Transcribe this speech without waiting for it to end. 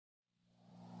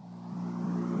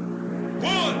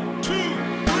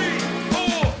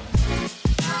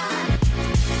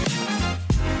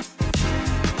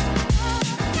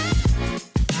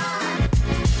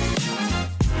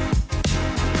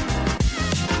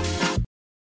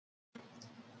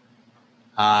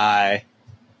Hi.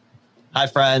 Hi,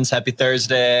 friends. Happy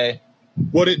Thursday.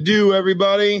 What it do,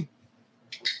 everybody?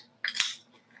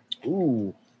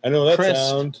 Ooh, I know that Chris.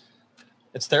 sound.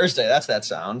 It's Thursday. That's that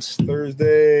sound.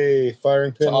 Thursday,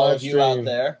 firing pin To all live of you stream. out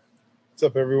there. What's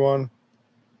up, everyone?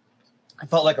 I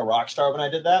felt like a rock star when I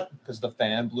did that because the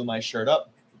fan blew my shirt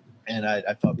up, and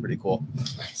I felt pretty cool.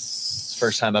 It's the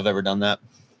first time I've ever done that.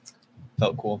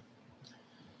 Felt cool.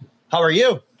 How are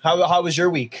you? How was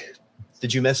your week?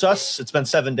 Did you miss us? It's been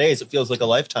 7 days. It feels like a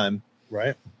lifetime.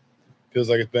 Right? Feels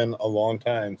like it's been a long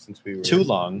time since we were Too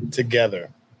long.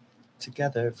 together.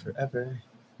 Together forever.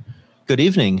 Good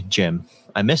evening, Jim.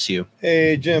 I miss you.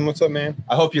 Hey, Jim. What's up, man?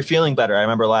 I hope you're feeling better. I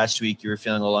remember last week you were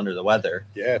feeling a little under the weather.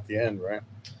 Yeah, at the end, right?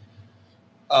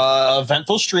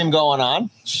 Eventful stream going on.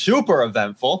 Super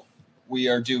eventful. We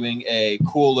are doing a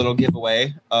cool little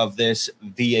giveaway of this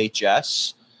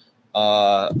VHS.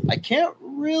 I can't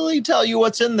really tell you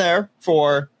what's in there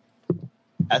for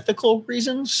ethical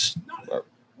reasons.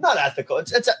 Not ethical.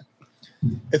 It's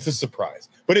a surprise.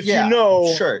 But if yeah, you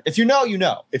know, sure. If you know, you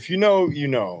know. If you know, you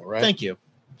know, right? Thank you.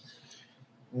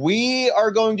 We are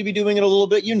going to be doing it a little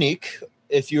bit unique.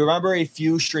 If you remember a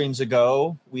few streams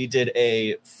ago, we did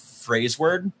a phrase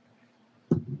word.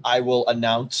 I will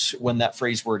announce when that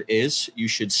phrase word is. You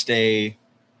should stay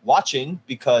watching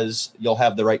because you'll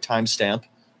have the right timestamp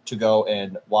to go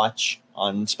and watch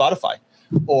on Spotify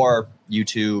or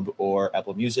YouTube or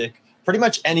Apple Music. Pretty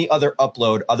much any other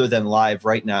upload other than live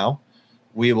right now.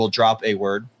 We will drop a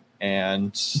word,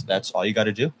 and that's all you got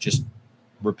to do. Just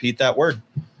repeat that word.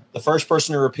 The first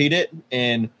person to repeat it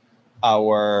in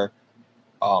our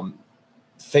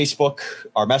Facebook,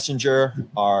 our Messenger,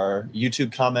 our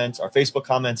YouTube comments, our Facebook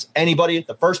comments, anybody,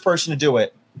 the first person to do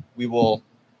it, we will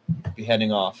be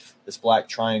handing off this black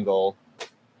triangle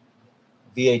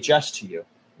VHS to you.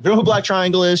 If you know who Black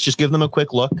Triangle is, just give them a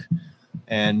quick look,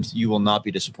 and you will not be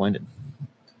disappointed.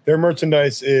 Their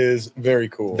merchandise is very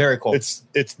cool. Very cool.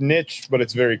 It's niche, but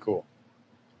it's very cool.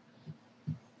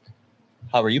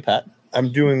 How are you, Pat?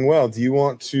 I'm doing well. Do you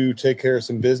want to take care of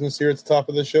some business here at the top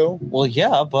of the show? Well,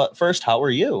 yeah, but first, how are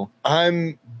you?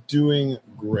 I'm doing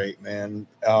great, man.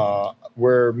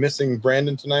 We're missing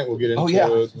Brandon tonight. We'll get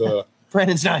into the...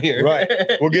 Brandon's not here. Right.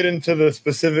 We'll get into the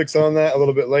specifics on that a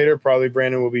little bit later. Probably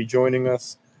Brandon will be joining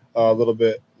us a little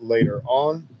bit later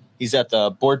on. He's at the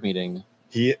board meeting.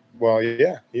 He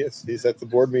is. He's at the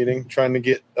board meeting trying to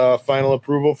get final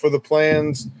approval for the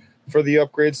plans for the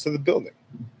upgrades to the building.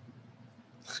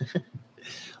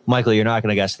 Michael, you're not going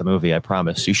to guess the movie, I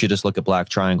promise. You should just look at Black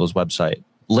Triangle's website.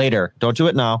 Later. Don't do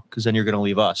it now, because then you're going to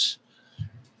leave us.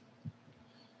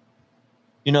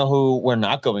 You know who we're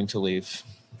not going to leave?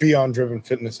 Beyond Driven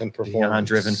Fitness and Performance. Beyond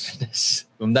Driven Fitness.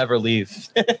 We'll never leave.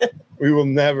 We will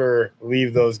never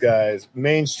leave those guys.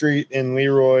 Main Street in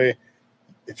Leroy.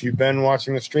 If you've been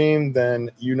watching the stream,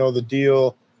 then you know the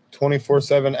deal.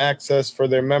 24/7 access for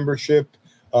their membership.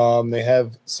 They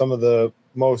have some of the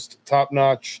most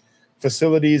top-notch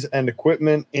facilities and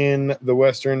equipment in the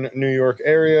Western New York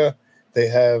area. They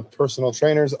have personal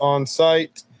trainers on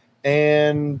site,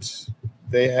 and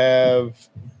they have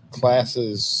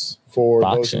classes for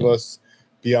boxing. Those of us.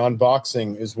 Beyond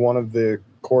Boxing is one of the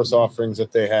course offerings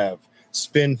that they have.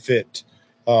 Spin Fit,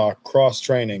 cross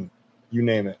training, you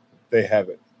name it, they have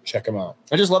it. Check them out.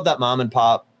 I just love that mom and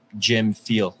pop gym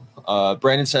feel.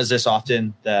 Brandon says this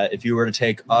often, that if you were to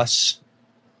take us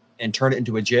and turn it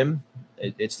into a gym,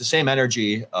 it's the same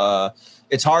energy.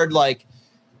 It's hard, like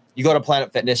you go to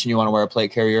Planet Fitness and you want to wear a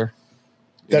plate carrier.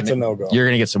 That's a no-go. You're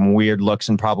going to get some weird looks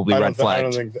and probably red flags. I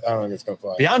don't think it's going to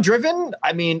fly. Beyond Driven,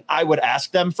 I mean, I would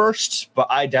ask them first, but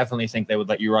I definitely think they would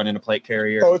let you run in a plate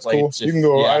carrier. Oh, it's cool. You can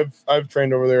go. Yeah. I've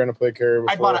trained over there in a plate carrier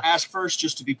before. I'd want to ask first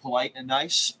just to be polite and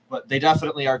nice, but they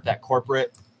definitely aren't that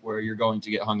corporate where you're going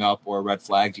to get hung up or red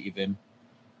flagged even.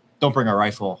 Don't bring a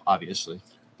rifle, obviously.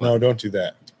 No, don't do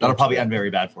that. That'll probably end very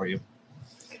bad for you.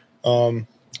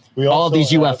 We all of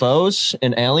these UFOs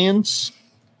and aliens.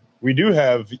 We do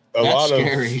have a lot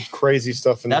scary. Of crazy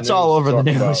stuff in the news. That's all over the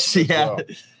news. Yeah. Well.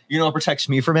 You know what protects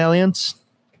me from aliens?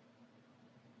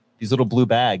 These little blue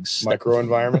bags.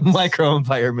 Microenvironments?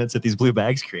 Microenvironments that these blue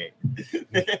bags create.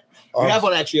 We have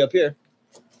one actually up here.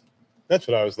 That's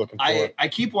what I was looking for. I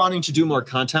keep wanting to do more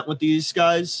content with these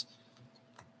guys.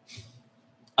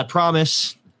 I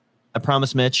promise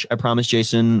Mitch. I promise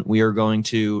Jason. We are going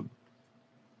to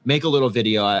make a little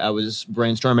video. I was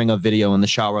brainstorming a video in the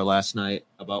shower last night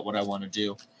about what I want to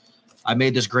do. I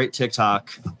made this great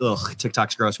TikTok. Ugh,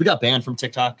 TikTok's gross. We got banned from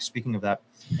TikTok. Speaking of that.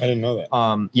 I didn't know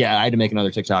that. Yeah, I had to make another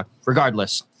TikTok.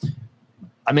 Regardless,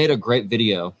 I made a great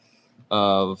video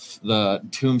of the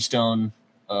tombstone,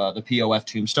 the POF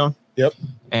tombstone. Yep.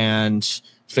 And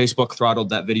Facebook throttled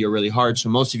that video really hard. So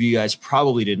most of you guys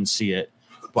probably didn't see it.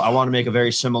 But I want to make a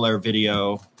very similar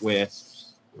video with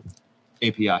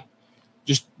API.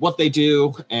 Just what they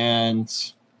do and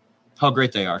how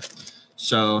great they are.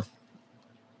 So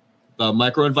the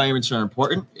microenvironments are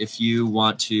important if you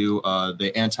want to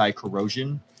the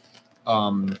anti-corrosion.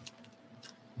 Honestly,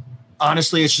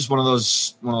 it's just one of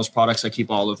those products I keep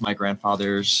all of my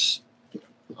grandfather's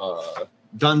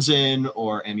guns in,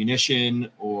 or ammunition,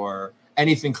 or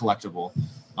anything collectible.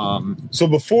 So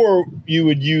before you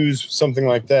would use something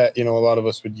like that, a lot of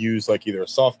us would use like either a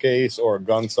soft case or a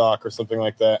gun sock or something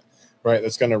like that, right?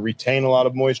 That's going to retain a lot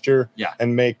of moisture,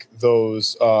 and make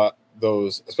those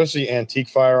especially antique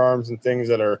firearms and things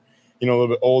that are a little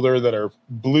bit older, that are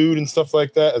blued and stuff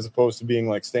like that, as opposed to being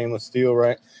like stainless steel,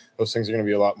 right? Those things are going to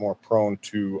be a lot more prone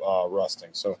to rusting.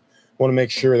 So want to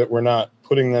make sure that we're not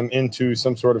putting them into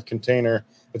some sort of container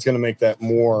that's going to make that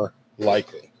more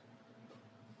likely.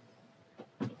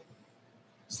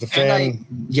 Is the fan?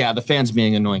 The fan's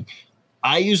being annoying.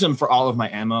 I use them for all of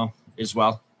my ammo as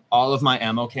well. All of my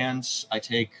ammo cans,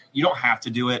 you don't have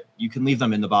to do it. You can leave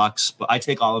them in the box, but I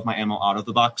take all of my ammo out of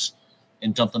the box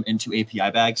and dump them into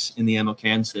API bags in the ammo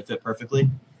cans that fit perfectly.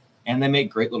 And they make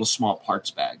great little small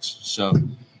parts bags. So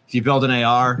if you build an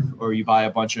AR, or you buy a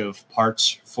bunch of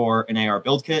parts for an AR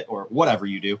build kit, or whatever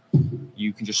you do,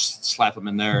 you can just slap them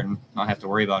in there and not have to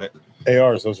worry about it.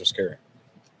 ARs, those are scary.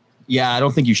 Yeah, I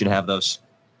don't think you should have those.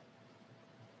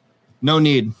 No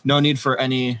need for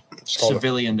any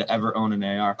civilian to ever own an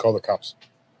AR. Call the cops.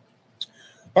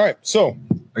 All right, so.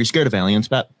 Are you scared of aliens,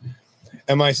 Pat?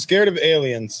 Am I scared of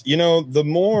aliens? The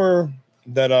more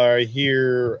that I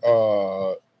hear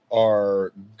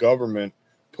our government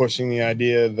pushing the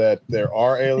idea that there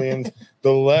are aliens,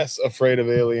 the less afraid of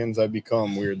aliens I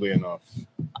become, weirdly enough.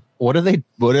 What are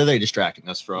they distracting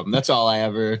us from? That's all I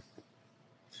ever...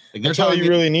 That's all you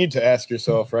really need to ask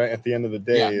yourself, right? At the end of the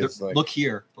day, is look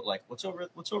here, but what's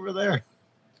over there?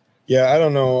 Yeah, I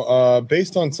don't know.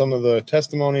 Based on some of the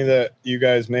testimony that you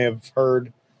guys may have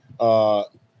heard,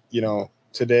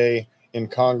 today in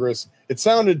Congress, it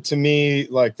sounded to me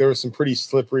like there was some pretty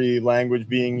slippery language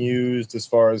being used as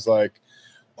far as like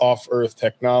off-Earth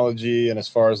technology, and as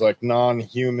far as like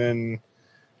non-human,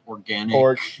 organic,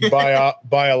 or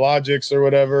biologics or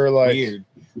whatever. Like, weird.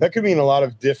 That could mean a lot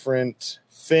of different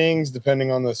things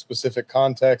depending on the specific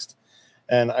context,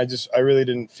 and I really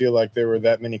didn't feel like there were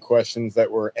that many questions that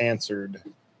were answered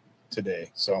today.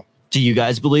 So do you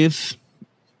guys believe?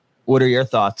 What are your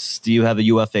thoughts? Do you have a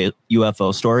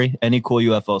UFO story? Any cool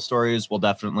UFO stories? We'll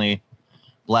definitely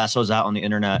blast those out on the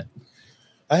internet.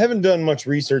 I haven't done much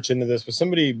research into this, but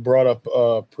somebody brought up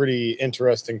a pretty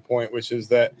interesting point, which is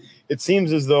that it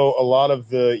seems as though a lot of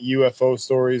the UFO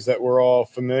stories that we're all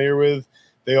familiar with,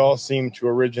 they all seem to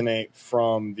originate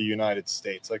from the United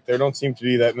States. Like, there don't seem to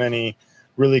be that many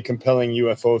really compelling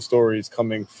UFO stories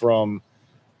coming from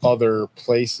other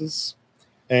places.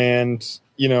 And,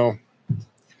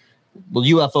 well,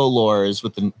 UFO lore is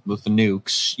with the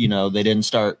nukes. They didn't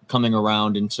start coming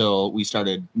around until we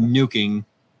started nuking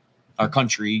our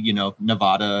country.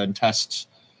 Nevada and tests.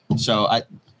 So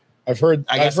I've heard.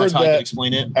 I guess that's how I can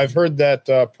explain it. I've heard that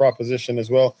proposition as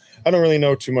well. I don't really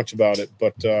know too much about it,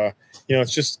 but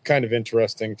it's just kind of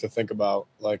interesting to think about.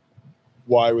 Like,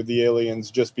 why would the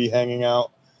aliens just be hanging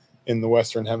out in the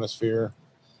Western Hemisphere?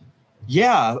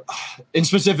 Yeah, and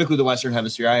specifically the Western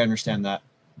Hemisphere. I understand that.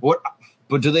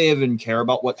 But do they even care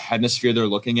about what hemisphere they're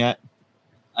looking at?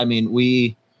 I mean,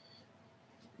 we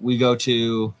go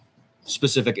to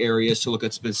specific areas to look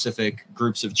at specific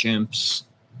groups of chimps.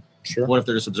 Sure. What if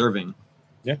they're just observing?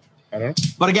 Yeah, I don't know.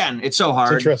 But again, it's so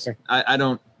hard. It's interesting. I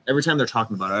don't. Every time they're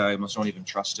talking about it, I almost don't even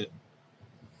trust it.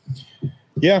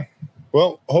 Yeah.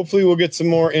 Well, hopefully we'll get some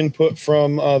more input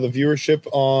from the viewership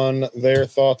on their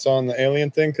thoughts on the alien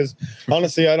thing, because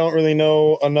honestly, I don't really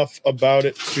know enough about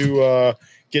it to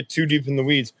get too deep in the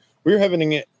weeds. We were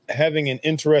having an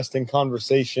interesting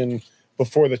conversation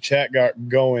before the chat got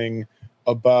going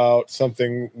about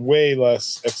something way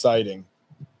less exciting,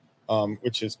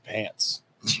 which is pants.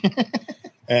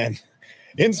 And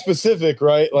in specific,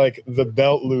 right, like the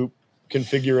belt loop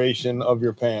configuration of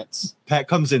your pants. Pat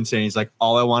comes in saying, he's like,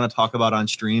 all I want to talk about on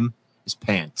stream is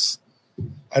pants.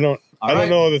 I don't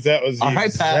know that was the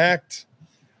exact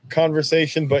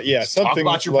conversation, but yeah, something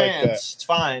talk about your like pants. that. It's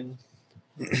fine.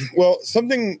 Well,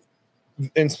 something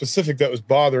in specific that was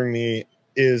bothering me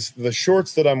is the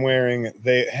shorts that I'm wearing.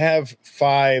 They have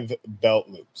 5 belt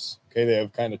loops. Okay, they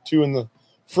have kind of 2 in the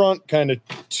front, kind of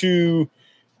 2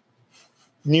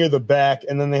 near the back,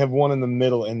 and then they have 1 in the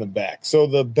middle in the back. So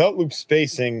the belt loop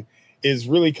spacing is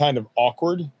really kind of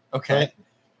awkward. Okay. Right?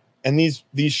 and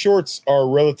these shorts are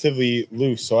relatively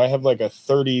loose. So I have like a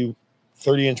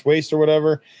 30-inch waist or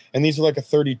whatever, and these are like a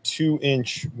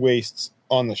 32-inch waists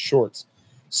on the shorts.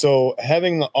 So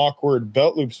having the awkward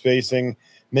belt loop spacing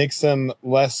makes them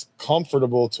less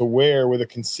comfortable to wear with a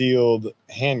concealed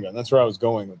handgun. That's where I was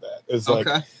going with that. It's like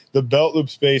the belt loop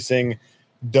spacing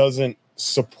doesn't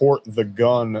support the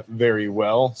gun very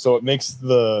well, so it makes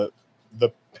the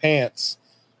pants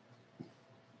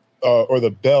or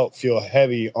the belt feel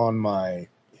heavy on my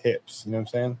hips. You know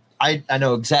what I'm saying? I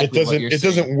know exactly what you're saying. It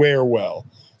doesn't wear well.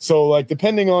 So like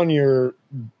depending on your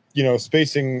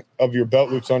spacing of your belt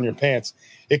loops on your pants,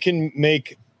 it can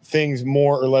make things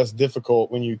more or less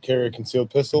difficult when you carry a concealed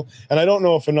pistol. And I don't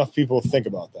know if enough people think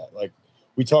about that. Like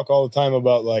we talk all the time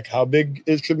about like how big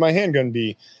should my handgun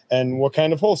be and what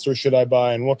kind of holster should I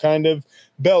buy and what kind of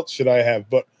belt should I have.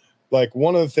 But like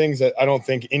one of the things that I don't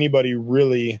think anybody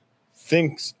really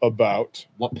thinks about,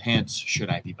 what pants should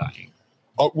I be buying?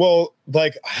 Well,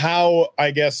 like how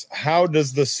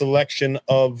does the selection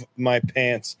of my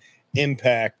pants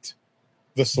impact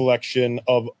the selection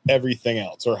of everything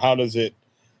else, or how does it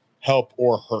help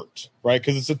or hurt, right?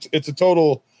 Because it's a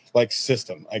total like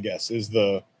system, I guess, is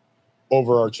the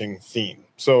overarching theme.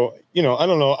 So I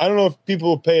don't know if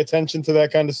people pay attention to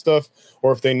that kind of stuff,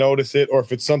 or if they notice it, or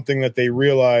if it's something that they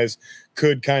realize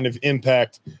could kind of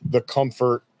impact the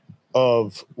comfort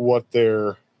of what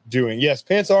they're doing. Yes,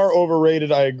 pants are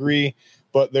overrated, I agree,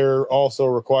 but they're also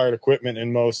required equipment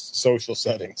in most social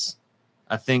settings.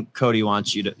 I think Cody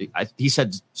wants you to he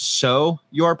said sew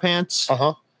your pants.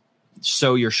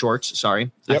 Sew your shorts,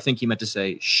 sorry. Yep. I think he meant to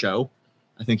say show.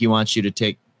 I think he wants you to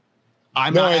take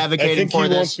I'm not advocating for this. I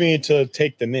think he wants me to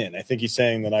take them in. I think he's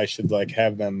saying that I should like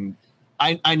have them.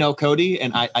 I know Cody,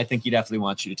 and I think he definitely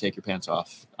wants you to take your pants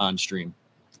off on stream.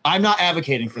 I'm not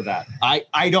advocating for that.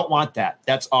 I don't want that.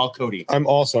 That's all Cody. I'm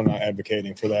also not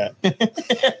advocating for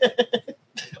that.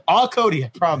 All Cody, I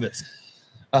promise.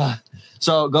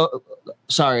 So go.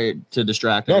 Sorry to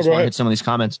distract. I just want to hit some of these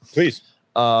comments. Please.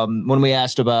 When we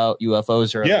asked about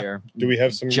UFOs earlier, do we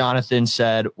have some? Jonathan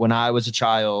said, when I was a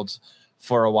child,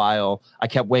 for a while, I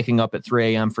kept waking up at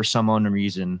 3 a.m. for some unknown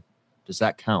reason. Does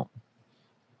that count?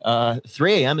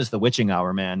 3 a.m. is the witching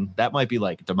hour, man. That might be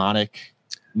like demonic,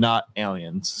 not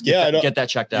aliens. Get that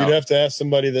checked out. You'd have to ask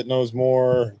somebody that knows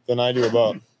more than I do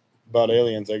about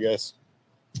aliens, I guess.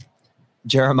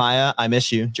 Jeremiah, I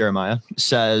miss you. Jeremiah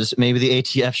says maybe the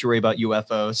ATF should worry about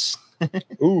UFOs.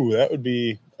 Ooh, that would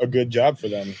be a good job for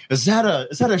them. Is that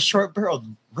a short-barreled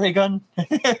ray gun?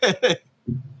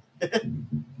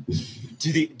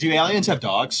 Do aliens have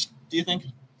dogs, do you think?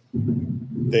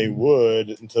 They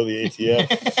would until the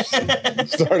ATF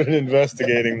started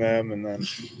investigating them. And then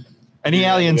any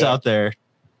aliens out there,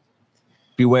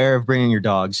 beware of bringing your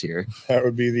dogs here. That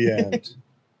would be the end.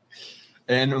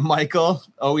 And Michael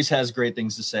always has great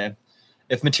things to say.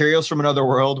 If materials from another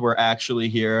world were actually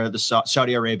here, the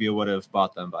Saudi Arabia would have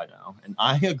bought them by now. And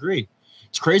I agree.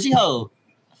 It's crazy how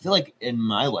I feel like in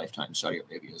my lifetime, Saudi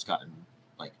Arabia has gotten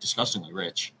like disgustingly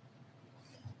rich.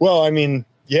 Well, I mean,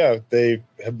 yeah, they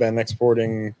have been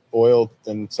exporting oil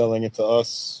and selling it to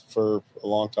us for a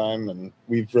long time, and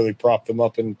we've really propped them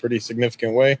up in a pretty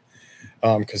significant way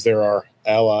because they're our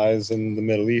allies in the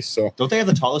Middle East. So, don't they have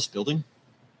the tallest building?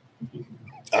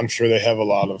 I'm sure they have a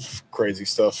lot of crazy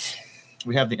stuff.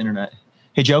 We have the internet.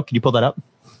 Hey, Joe, can you pull that up?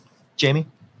 Jamie?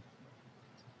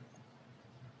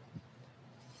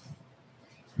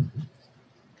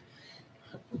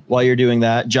 While you're doing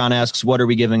that, John asks, what are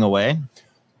we giving away?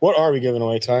 What are we giving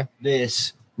away, Ty?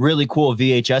 This really cool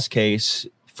VHS case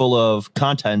full of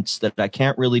contents that I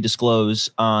can't really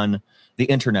disclose on the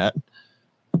internet.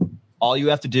 All you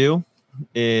have to do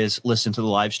is listen to the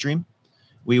live stream.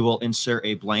 We will insert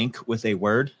a blank with a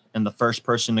word, and the first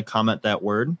person to comment that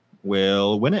word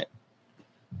will win it.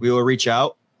 We will reach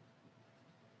out.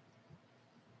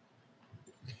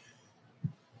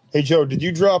 Hey, Joe, did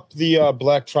you drop the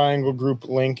Black Triangle group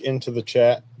link into the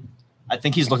chat? I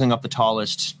think he's looking up the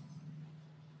tallest.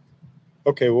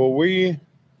 Okay, well,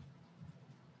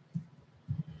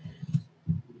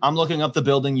 I'm looking up the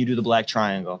building. You do the Black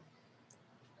Triangle.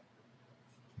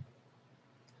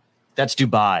 That's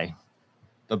Dubai.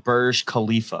 The Burj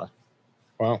Khalifa.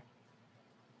 Wow.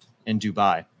 In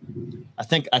Dubai. I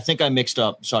think I mixed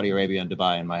up Saudi Arabia and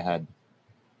Dubai in my head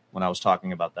when I was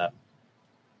talking about that.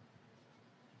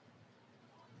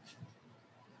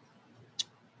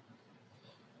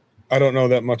 I don't know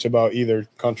that much about either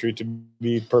country, to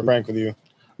be frank with you.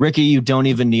 Ricky, you don't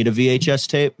even need a VHS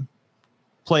tape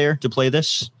player to play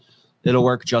this. It'll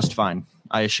work just fine.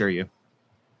 I assure you.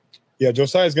 Yeah,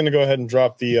 Josiah's going to go ahead and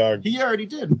drop the he already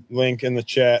did link in the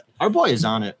chat. Our boy is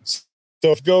on it.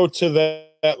 So if you go to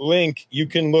that link, you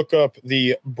can look up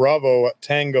the Bravo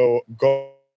Tango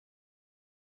Golf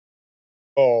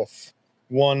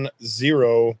 10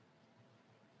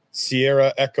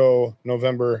 Sierra Echo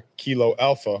November Kilo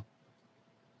Alpha.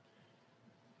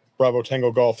 Bravo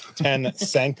Tango Golf 10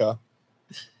 Sanka.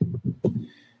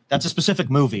 That's a specific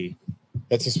movie.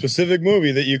 That's a specific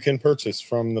movie that you can purchase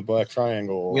from the Black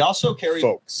Triangle. We also carry,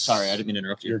 folks. Sorry, I didn't mean to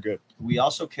interrupt you. You're good. We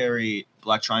also carry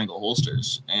Black Triangle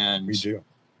holsters, and We do.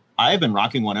 I have been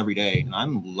rocking one every day, and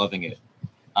I'm loving it.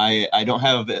 I don't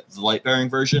have the light bearing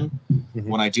version. Mhm.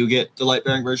 When I do get the light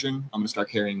bearing version, I'm gonna start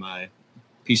carrying my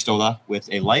pistola with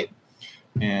a light,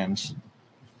 and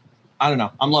I don't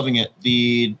know. I'm loving it.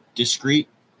 The discreet.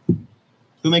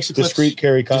 Who makes the clips? Discrete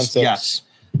carry concepts. Yes,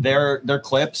 their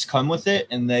clips come with it,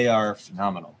 and they are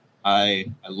phenomenal.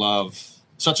 I love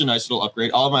such a nice little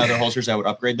upgrade. All of my other holsters, I would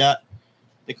upgrade that.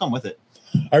 They come with it.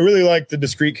 I really like the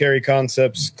discrete carry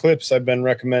concepts clips. I've been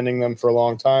recommending them for a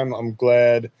long time. I'm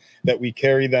glad that we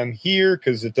carry them here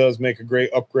because it does make a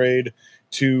great upgrade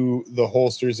to the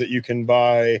holsters that you can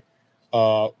buy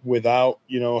without,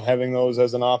 having those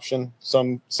as an option.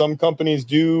 Some companies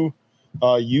do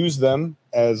use them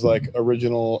as like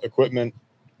original equipment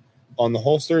on the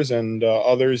holsters, and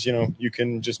others, you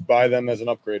can just buy them as an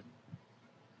upgrade.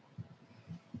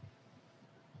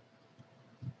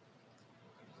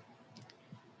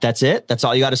 That's it? That's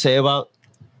all you got to say about?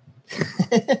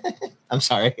 I'm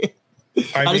sorry.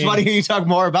 I just want to hear you talk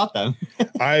more about them.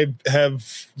 I have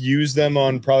used them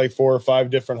on probably 4 or 5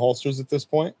 different holsters at this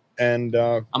point, and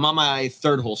I'm on my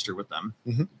 3rd holster with them.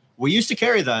 Mm-hmm. We used to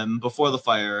carry them before the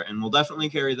fire, and we'll definitely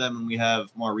carry them when we have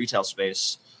more retail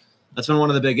space. That's been one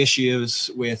of the big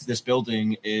issues with this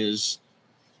building is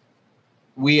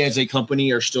we as a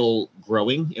company are still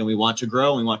growing, and we want to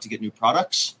grow, and we want to get new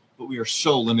products, but we are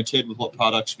so limited with what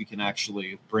products we can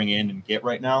actually bring in and get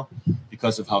right now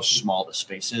because of how small the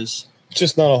space is.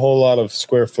 Just not a whole lot of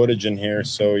square footage in here.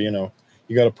 So, you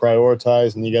got to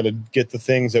prioritize, and you got to get the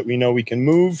things that we know we can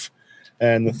move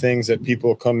and the things that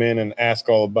people come in and ask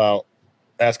about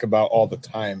all the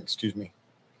time. Excuse me.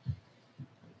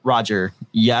 Roger,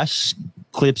 yes,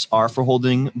 clips are for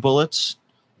holding bullets,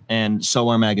 and so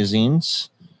are magazines.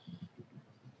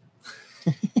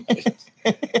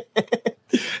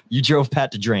 You drove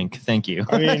Pat to drink. Thank you.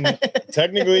 I mean,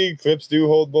 technically, clips do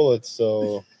hold bullets,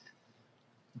 so...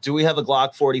 Do we have a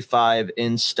Glock 45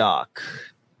 in stock?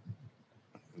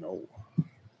 No.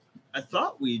 I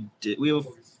thought we did. We have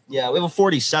a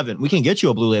 47. We can get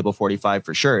you a Blue Label 45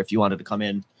 for sure if you wanted to come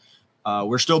in.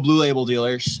 We're still Blue Label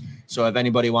dealers, so if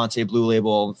anybody wants a Blue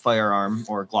Label firearm,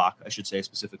 or Glock, I should say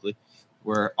specifically,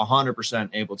 we're 100%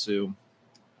 able to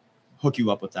hook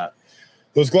you up with that.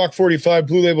 Those Glock 45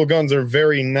 Blue Label guns are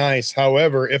very nice.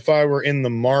 However, if I were in the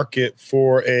market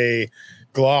for a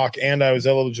Glock and I was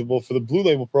eligible for the Blue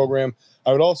Label program,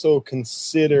 I would also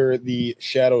consider the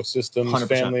Shadow Systems 100%.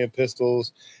 family of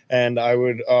pistols, and I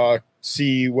would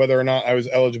see whether or not I was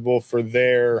eligible for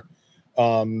their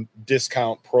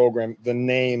discount program. The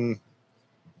name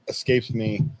escapes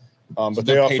me, but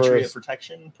they offer Patriot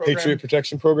Protection Program. Patriot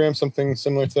Protection Program, something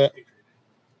similar to that.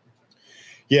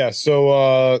 Yeah,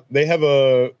 so they have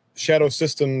a Shadow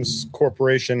Systems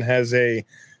Corporation has a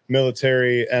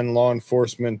military and law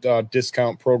enforcement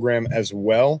discount program as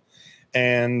well,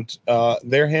 and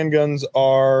their handguns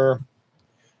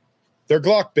they're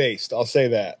Glock based. I'll say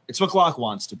that. It's what Glock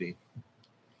wants to be.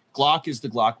 Glock is the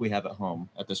Glock we have at home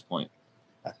at this point.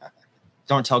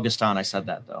 Don't tell Gaston I said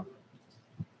that though.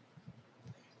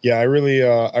 Yeah, I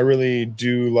really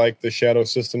do like the Shadow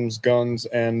Systems guns,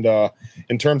 and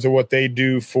in terms of what they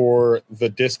do for the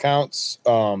discounts,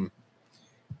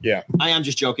 yeah. I am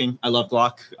just joking. I love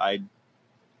Glock.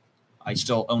 I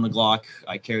still own a Glock.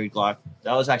 I carried Glock.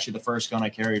 That was actually the first gun I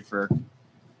carried for,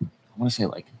 I want to say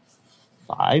like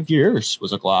 5 years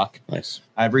was a Glock. Nice.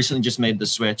 I've recently just made the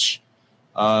switch.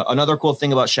 Another cool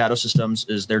thing about Shadow Systems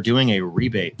is they're doing a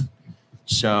rebate.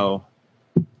 So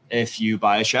if you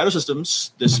buy a Shadow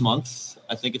Systems this month,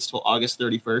 I think it's till August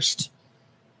 31st,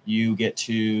 you get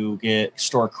to get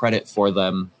store credit for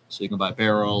them. So you can buy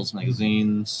barrels,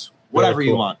 magazines, whatever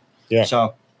you want. Yeah.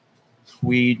 So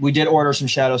we did order some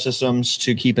Shadow Systems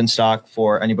to keep in stock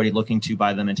for anybody looking to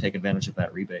buy them and take advantage of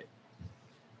that rebate.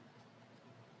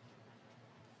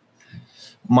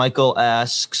 Michael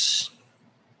asks,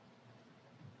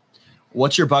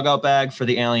 what's your bug out bag for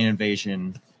the alien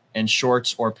invasion, and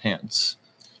shorts or pants?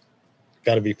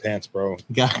 Got to be pants, bro.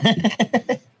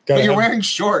 But you're wearing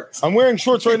shorts. I'm wearing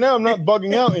shorts right now. I'm not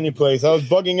bugging out any place. I was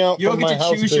bugging out from my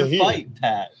house to here. You don't get to choose your fight,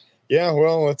 Pat. Yeah,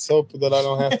 well, let's hope that I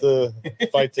don't have to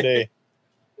fight today,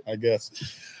 I guess.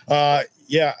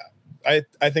 Yeah,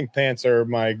 I think pants are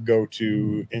my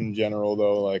go-to in general,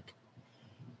 though. Like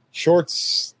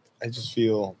shorts, I just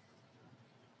feel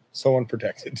so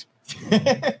unprotected.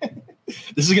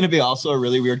 This is going to be also a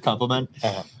really weird compliment.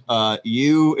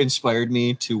 You inspired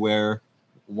me to wear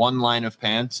one line of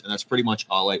pants, and that's pretty much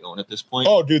all I own at this point.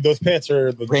 Oh, dude, those pants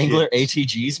are the Wrangler shit.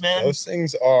 ATGs, man. Those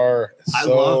things are. I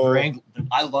love Wrangler.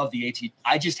 I love the AT.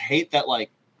 I just hate that like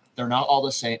they're not all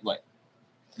the same. Like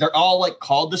they're all like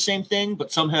called the same thing, but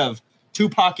some have two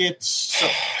pockets. So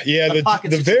yeah,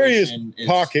 the various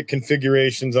pocket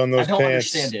configurations on those pants. I don't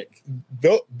pants. Understand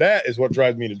it. That is what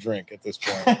drives me to drink at this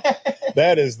point.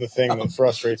 That is the thing that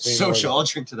frustrates me. Social, I'll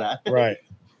drink to that. Right,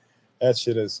 that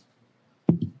shit is.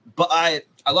 But I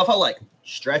love how like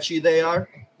stretchy they are.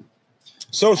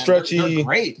 So stretchy. They're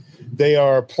great. They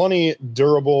are plenty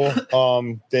durable.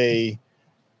 They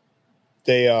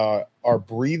are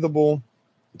breathable,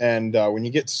 and when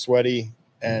you get sweaty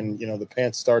and the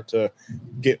pants start to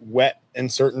get wet in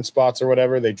certain spots or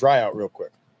whatever, they dry out real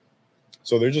quick.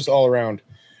 So they're just all around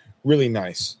really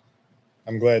nice.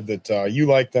 I'm glad that you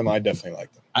like them. I definitely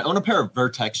like them. I own a pair of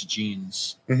Vertex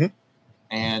jeans. Mm-hmm.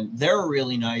 And they're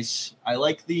really nice. I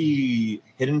like the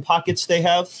hidden pockets they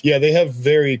have. Yeah, they have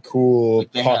very cool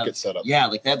pocket setup. Yeah,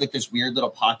 like they have like this weird little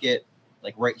pocket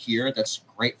like right here that's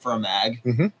great for a mag.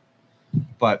 Mm-hmm.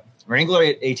 But Wrangler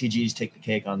ATGs take the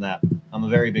cake on that. I'm a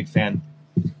very big fan.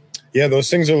 Yeah, those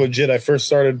things are legit. I first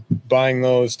started buying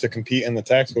those to compete in the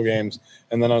tactical games,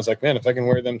 and then I was like, man, if I can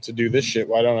wear them to do this shit,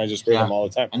 why don't I just wear them all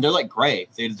the time? And they're like gray.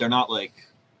 They're not like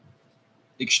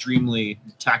extremely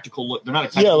tactical look. They're not a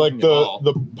tactical like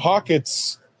the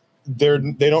pockets, they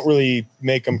don't really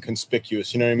make them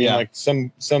conspicuous. You know what I mean? Yeah. Like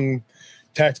some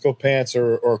tactical pants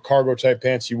or cargo type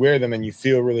pants, you wear them and you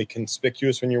feel really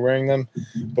conspicuous when you're wearing them.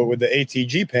 But with the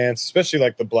ATG pants, especially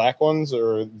like the black ones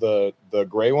or the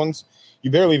gray ones, you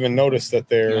barely even notice that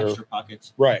they're extra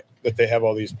pockets. Right, that they have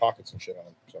all these pockets and shit on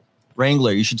them. So.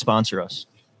 Wrangler, you should sponsor us.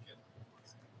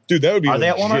 Dude, that would be Are they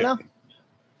at one right now?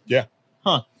 Yeah.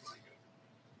 Huh.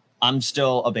 I'm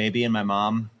still a baby, and my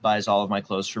mom buys all of my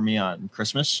clothes for me on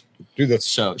Christmas. Dude, that's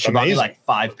so she bought me like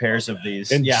 5 pairs of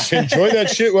these. And enjoy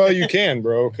that shit while you can,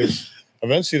 bro, because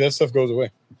eventually that stuff goes away.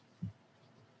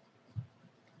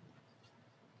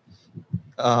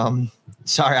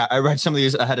 Sorry, I read some of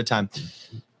these ahead of time.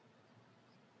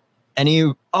 I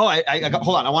got,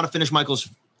 hold on. I want to finish Michael's.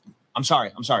 I'm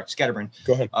sorry. Scatterbrain.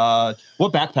 Go ahead.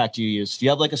 What backpack do you use? Do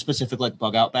you have like a specific like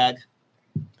bug out bag?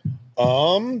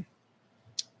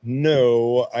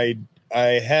 No, I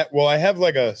have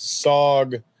like a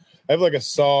SOG. I have like a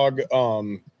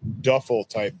SOG duffel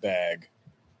type bag.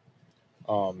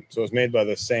 So it's made by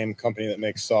the same company that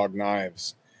makes SOG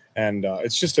knives, and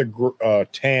it's just a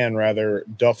tan rather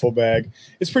duffel bag.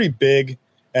 It's pretty big,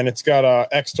 and it's got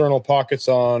external pockets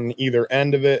on either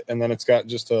end of it, and then it's got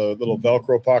just a little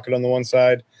Velcro pocket on the one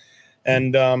side,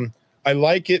 and I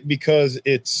like it because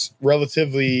it's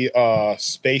relatively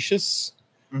spacious.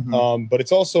 Mm-hmm. But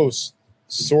it's also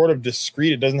sort of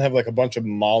discreet. It doesn't have like a bunch of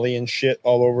molly and shit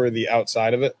all over the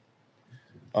outside of it.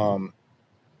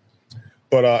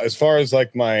 But as far as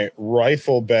like my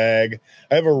rifle bag,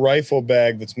 I have a rifle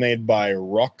bag that's made by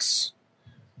Rux,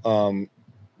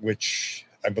 which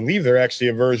I believe they're actually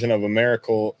a version of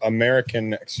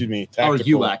American,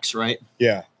 tactical. RUX, right?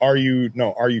 Yeah.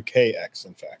 RUKX,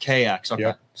 in fact. KX, okay.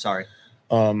 Yep. Sorry.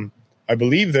 I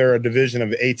believe they're a division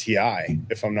of ATI,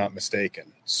 if I'm not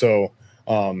mistaken. So,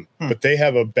 but they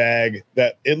have a bag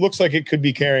that it looks like it could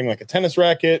be carrying like a tennis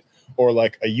racket or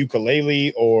like a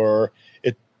ukulele, or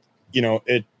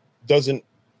it doesn't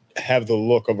have the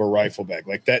look of a rifle bag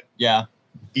like that. Yeah.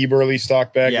 Eberly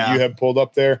stock bag that you have pulled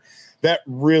up there. That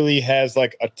really has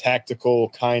like a tactical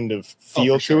kind of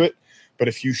feel to it. But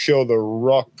if you show the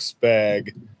Rux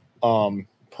bag,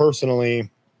 personally,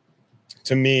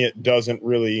 to me, it doesn't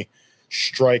really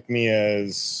strike me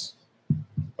as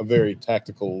a very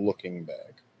tactical looking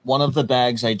bag. One of the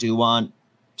bags I do want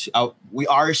we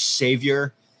are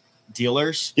Savior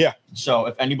dealers. Yeah. So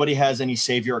if anybody has any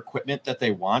Savior equipment that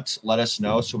they want, let us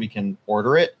know so we can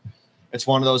order it. It's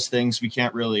one of those things we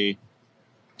can't really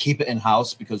keep it in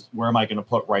house because where am I going to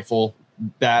put rifle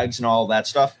bags and all that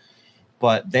stuff?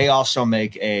 But they also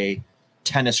make a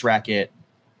tennis racket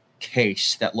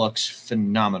case that looks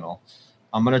phenomenal.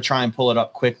 I'm going to try and pull it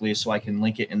up quickly so I can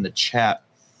link it in the chat.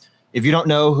 If you don't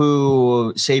know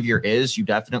who Savior is, you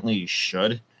definitely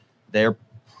should. They're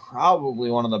probably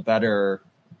one of the better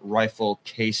rifle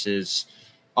cases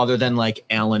other than like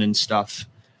Allen and stuff.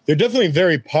 They're definitely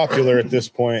very popular at this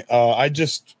point. I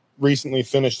just recently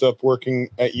finished up working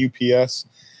at UPS,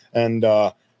 and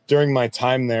during my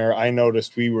time there, I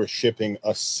noticed we were shipping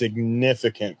a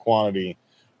significant quantity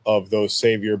of those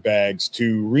Savior bags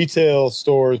to retail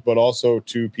stores, but also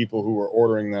to people who are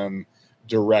ordering them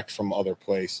direct from other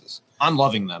places. I'm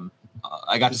loving them.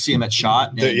 I got to see them at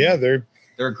SHOT. They're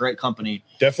a great company.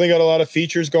 Definitely got a lot of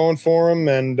features going for them,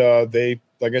 and they,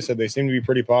 like I said, they seem to be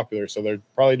pretty popular, so they're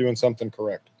probably doing something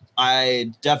correct.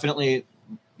 I definitely,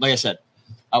 like I said,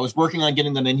 I was working on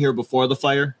getting them in here before the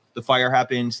fire. The fire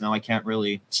happens. Now I can't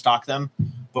really stock them,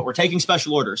 but we're taking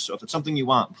special orders. So if it's something you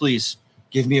want, please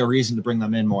give me a reason to bring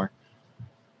them in more.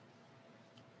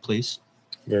 Please.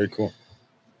 Very cool.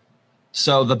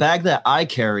 So the bag that I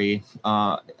carry,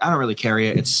 I don't really carry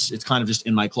it. It's kind of just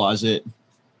in my closet,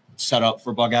 set up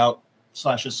for bug out /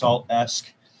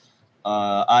 assault-esque.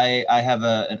 I have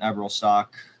an Eberl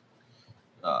stock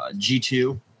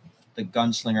G2, the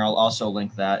gunslinger. I'll also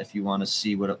link that if you want to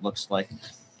see what it looks like.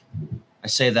 I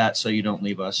say that so you don't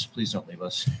leave us. Please don't leave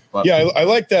us. But yeah, I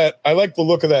like that. I like the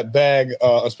look of that bag,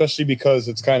 especially because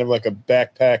it's kind of like a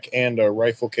backpack and a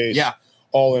rifle case. Yeah.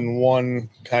 All in one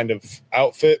kind of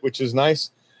outfit, which is nice.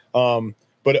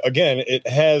 But again, it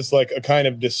has like a kind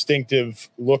of distinctive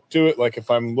look to it. Like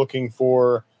if I'm looking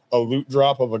for a loot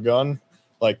drop of a gun,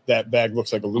 like that bag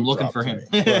looks like a loot drop. I'm looking for him.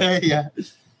 Yeah.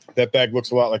 That bag looks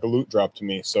a lot like a loot drop to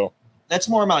me. So that's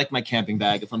more like my camping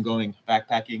bag. If I'm going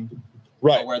backpacking,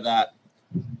 right. I'll wear that.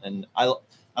 And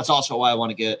that's also why I want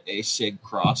to get a SIG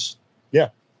cross. Yeah.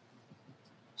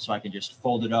 So I can just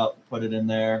fold it up, put it in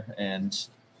there, and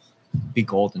be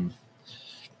golden.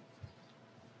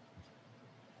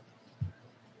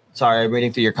 Sorry, I'm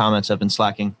reading through your comments. I've been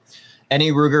slacking.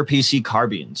 Any Ruger PC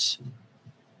carbines?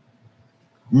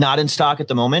 Not in stock at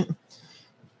the moment,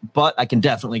 but I can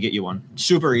definitely get you one.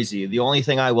 Super easy. The only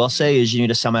thing I will say is you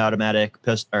need a semi-automatic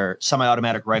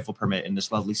rifle permit in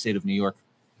this lovely state of New York.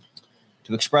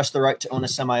 To express the right to own a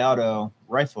semi-auto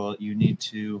rifle, you need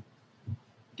to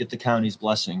get the county's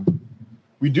blessing.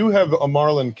 We do have a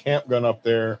Marlin camp gun up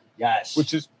there. Yes.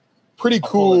 Which is pretty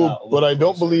cool, but I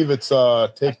don't believe it's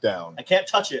a takedown. I can't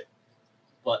touch it,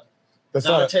 but that's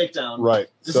not a takedown. Right.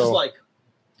 This is like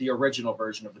the original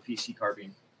version of the PC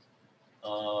carbine.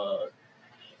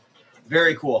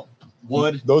 Very cool.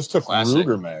 Wood. Those took classic.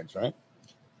 Ruger mags, right?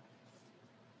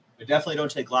 They definitely don't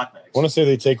take Glock mags. I want to say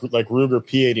they take like Ruger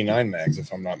P89 mags,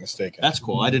 if I'm not mistaken. That's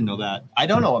cool. I didn't know that. I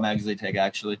don't know what mags they take,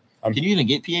 actually. Can you even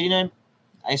get P89?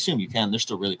 I assume you can. They're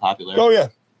still really popular. Oh, yeah.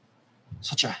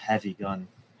 Such a heavy gun.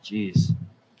 Jeez.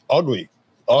 Ugly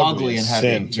and heavy.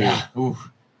 Sin, too. Yeah. Ooh.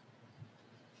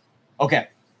 Okay.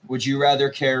 Would you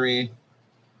rather carry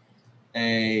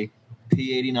a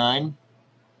P89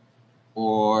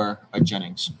 or a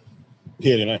Jennings?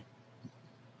 P89.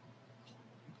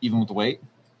 Even with the weight?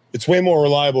 It's way more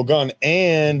reliable gun,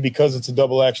 and because it's a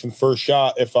double action first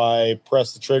shot, if I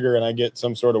press the trigger and I get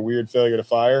some sort of weird failure to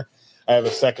fire, I have a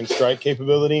second strike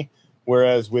capability,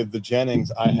 whereas with the Jennings,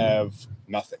 I have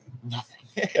nothing. Nothing.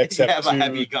 Except a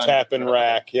heavy gun. Tap and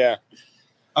rack, yeah.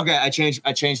 Okay, I changed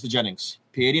the Jennings.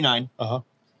 P89. Uh-huh.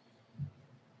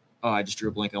 Oh, I just drew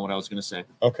a blank on what I was going to say.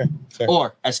 Okay. Fair.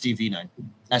 Or SVD9.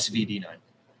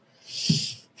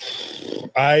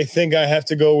 I think I have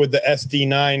to go with the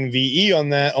SD9 VE on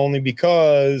that, only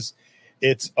because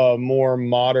it's a more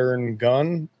modern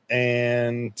gun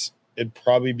and it'd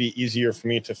probably be easier for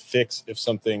me to fix if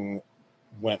something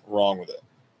went wrong with it.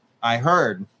 I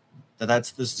heard that that's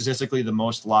statistically the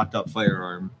most locked up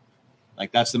firearm.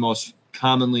 Like that's the most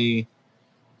commonly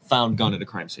found gun at a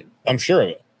crime scene. I'm sure of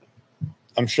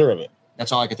it.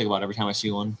 That's all I can think about every time I see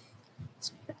one.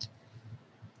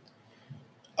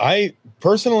 I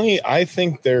personally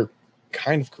think they're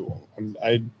kind of cool.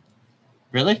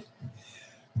 Really?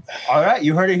 All right,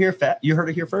 you heard it here. You heard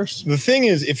it here first. The thing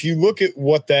is, if you look at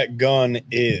what that gun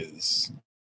is,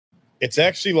 it's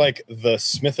actually like the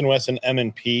Smith & Wesson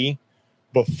M&P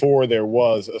before there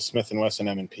was a Smith & Wesson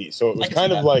M&P. So it was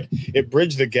kind of like it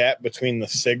bridged the gap between the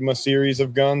Sigma series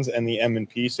of guns and the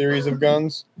M&P series of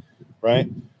guns, right?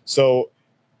 So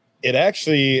it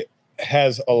actually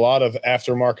has a lot of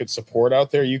aftermarket support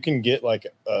out there. You can get like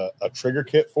a trigger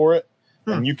kit for it,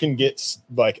 and you can get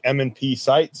like M&P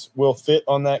sights will fit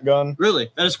on that gun.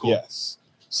 Really? That is cool. Yes.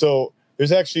 So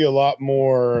there's actually a lot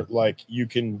more like you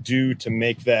can do to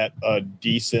make that a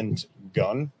decent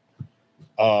gun.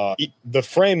 The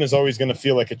frame is always going to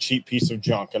feel like a cheap piece of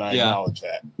junk, and I acknowledge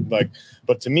that.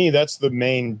 But to me, that's the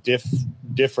main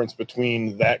difference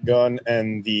between that gun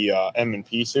and the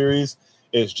M&P series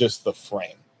is just the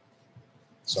frame.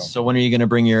 So when are you going to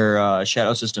bring your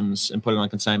Shadow Systems and put it on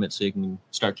consignment so you can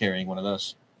start carrying one of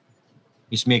those?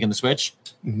 You making the switch?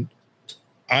 Mm-hmm.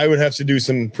 I would have to do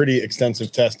some pretty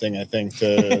extensive testing, I think,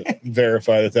 to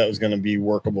verify that was going to be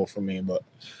workable for me. But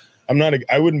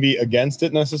I wouldn't be against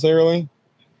it necessarily.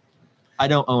 I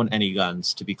don't own any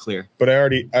guns, to be clear. But I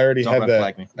already Don't have red that.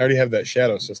 flag me. I already have that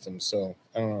shadow system, so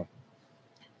I don't know.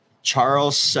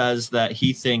 Charles says that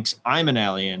he thinks I'm an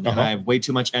alien and I have way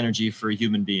too much energy for a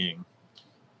human being.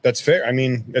 That's fair. I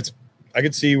mean, I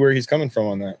could see where he's coming from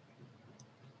on that.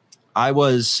 I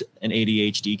was an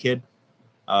ADHD kid.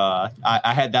 I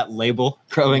had that label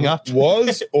growing up.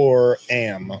 Was or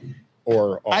am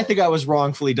or are. I think I was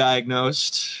wrongfully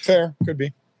diagnosed. Fair, could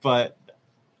be. But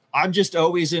I'm just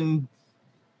always in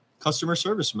customer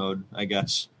service mode, I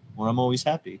guess, where I'm always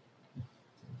happy.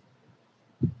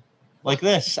 Like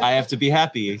this, I have to be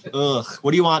happy. Ugh.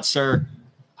 What do you want, sir?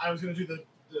 I was going to do the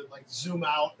like zoom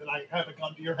out and I have a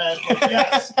gun to your head. Like,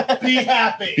 yes, be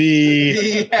happy.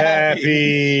 Be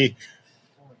happy.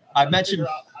 I mentioned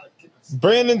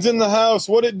Brandon's in the house.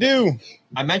 What it do?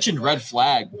 I mentioned red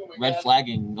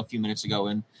flagging a few minutes ago,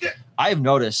 and I have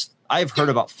noticed, I have heard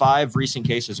about 5 recent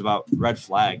cases about red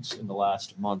flags in the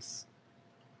last month.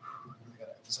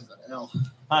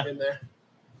 Hi. In there.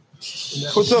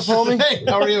 What's up, homie? Hey,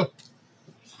 how are you?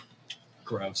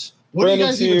 Gross. What are you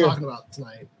Brandon's guys even here. talking about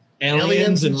tonight?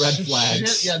 Aliens and red shit.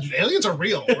 flags. Yeah, dude, aliens are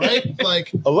real, right?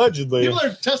 Like, Allegedly. people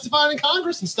are testifying in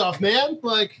Congress and stuff, man.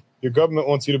 Like, Your government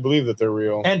wants you to believe that they're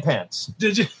real. And pants.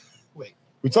 did you? Wait.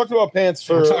 We talked about pants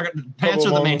for We're talking, pants are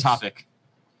the main moments. topic.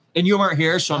 And you weren't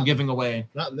here, so I'm giving away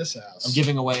Not in this house.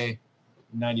 $90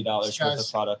 worth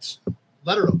of products.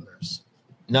 Letter openers.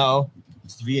 No,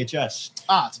 it's VHS.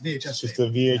 Ah, it's a VHS. Just tape.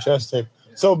 a VHS tape.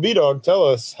 So, B-Dog, tell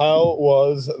us, how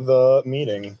was the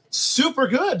meeting? Super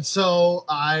good. So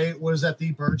I was at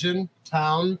the Bergen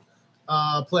Town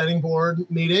Planning Board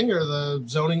meeting, or the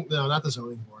zoning. No, not the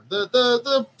zoning board.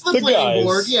 The planning guys,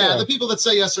 board. Yeah, yeah. the people that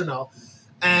say yes or no.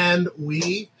 And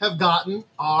we have gotten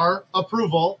our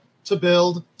approval to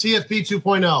build TFP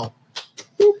 2.0.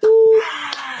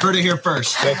 Heard it here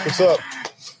first. That's what's up.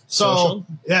 So Social?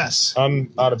 yes,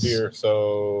 I'm out of beer,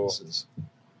 so this is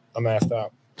I'm assed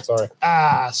out. Sorry.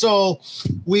 so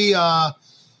we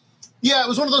it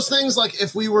was one of those things, like,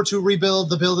 if we were to rebuild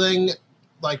the building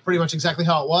like pretty much exactly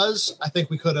how it was, I think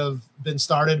we could have been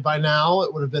started by now.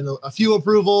 It would have been a few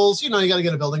approvals, you got to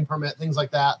get a building permit, things like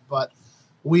that, but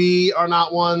we are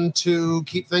not one to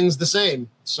keep things the same.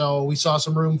 So we saw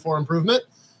some room for improvement,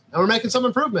 and we're making some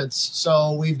improvements.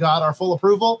 So we've got our full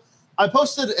approval. I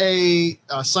posted a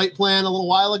site plan a little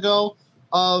while ago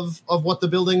of what the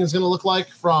building is going to look like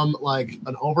from like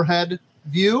an overhead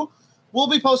view. We'll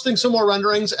be posting some more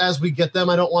renderings as we get them.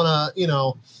 I don't want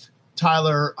to,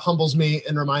 Tyler humbles me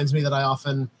and reminds me that I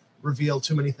often reveal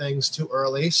too many things too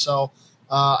early. So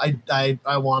I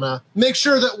want to make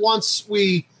sure that once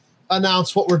we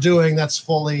announce what we're doing, that's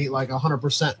fully like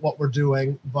 100% what we're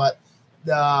doing. But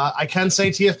I can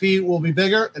say TFP will be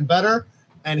bigger and better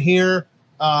and here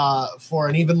for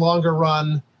an even longer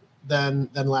run than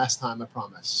last time, I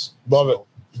promise. Love it.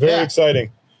 Very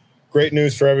exciting. Great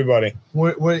news for everybody.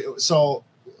 What do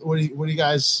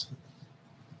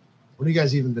you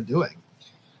guys even been doing?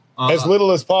 As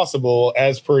little as possible,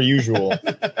 as per usual.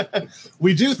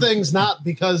 We do things not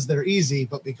because they're easy,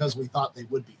 but because we thought they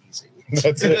would be easy.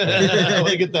 That's it. I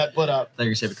want to get that put up. I thought you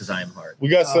were saying because I am hard. We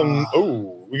got some.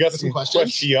 We got some questions.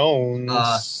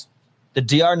 questions. The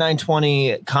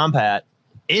DR920 Combat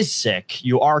is sick.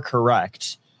 You are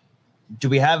correct. Do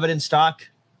we have it in stock?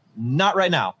 Not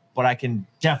right now, but I can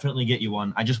definitely get you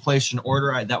one. I just placed an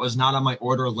order that was not on my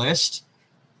order list,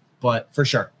 but for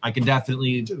sure, I can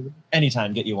definitely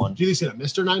anytime get you one. Do you see a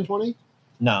Mr. 920?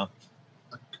 No.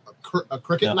 A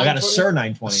Cricket No, 920? I got a Sir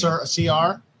 920. A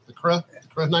CR? The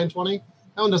CR 920?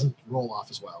 That one doesn't roll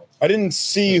off as well. I didn't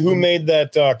see who made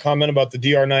that comment about the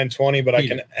DR920, but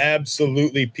Peter. I can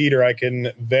absolutely, Peter, I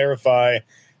can verify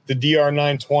the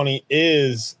DR920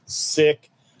 is sick.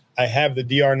 I have the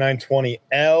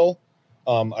DR920L.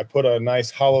 I put a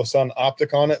nice hollow sun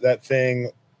optic on it. That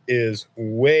thing is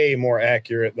way more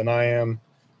accurate than I am.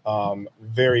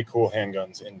 Very cool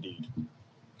handguns indeed.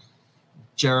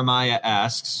 Jeremiah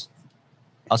asks,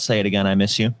 I'll say it again, I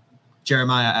miss you.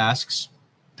 Jeremiah asks,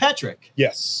 Patrick,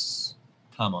 Yes.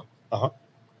 comma,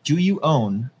 Do you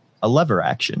own a lever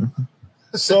action?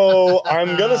 So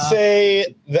I'm gonna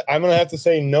say that I'm gonna have to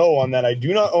say no on that. I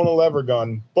do not own a lever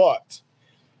gun, but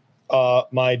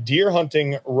my deer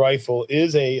hunting rifle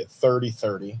is a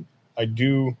 30-30. I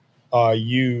do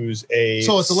use a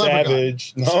So it's a lever gun.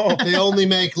 Savage. No, They only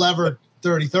make lever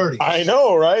 30-30. I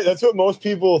know, right? That's what most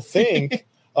people think.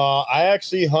 I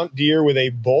actually hunt deer with a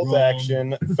bolt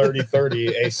action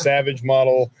 30-30, a Savage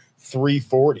model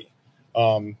 340.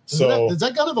 Does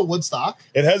that gun have a wood stock?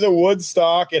 It has a wood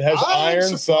stock. It has I'm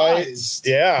iron surprised. sights.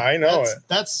 Yeah, I know it.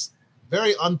 That's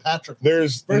very unpatrick.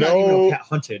 There's We're not even no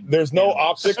hunted. there's no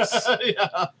optics.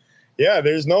 Yeah. Yeah,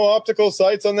 there's no optical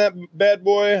sights on that bad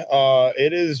boy.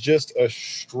 It is just a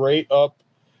straight up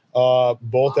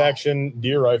bolt action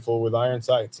deer rifle with iron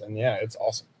sights, and yeah, it's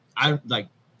awesome. I like.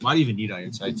 Why do you even need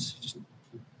iron sights? Just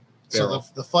so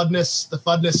the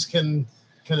fuddness can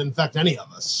infect any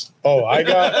of us. Oh, I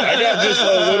got just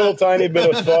a little tiny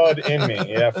bit of FUD in me.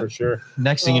 Yeah, for sure.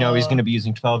 Next thing you know, he's going to be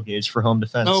using 12 gauge for home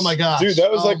defense. Oh my gosh, dude,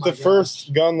 that was like the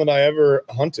first gun that I ever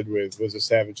hunted with was a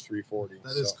Savage 340.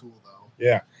 That is cool though.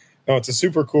 Yeah, no, it's a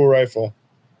super cool rifle.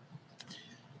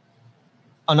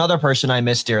 Another person I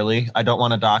miss dearly. I don't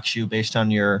want to dox you based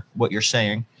on what you're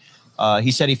saying.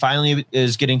 He said he finally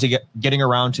is getting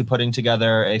around to putting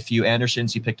together a few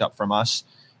Andersons he picked up from us,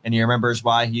 and he remembers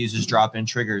why he uses drop-in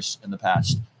triggers in the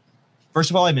past. First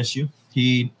of all, I miss you.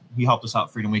 He helped us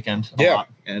out Freedom Weekend a lot,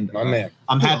 and my man.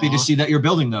 I'm happy to see that you're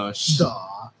building those. Duh.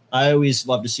 I always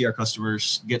love to see our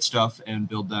customers get stuff and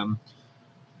build them.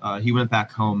 He went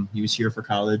back home. He was here for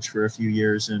college for a few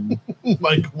years, and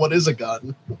Mike, what is a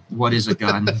gun? What is a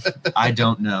gun? I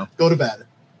don't know. Go to bed.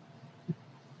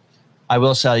 I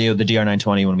will sell you the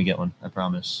DR920 when we get one. I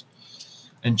promise.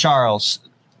 And Charles,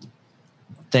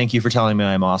 thank you for telling me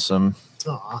I'm awesome.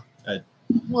 Aw.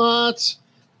 What?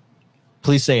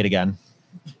 Please say it again.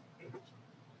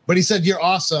 But he said, you're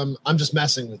awesome. I'm just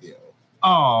messing with you.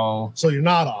 Oh. So you're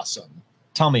not awesome.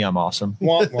 Tell me I'm awesome.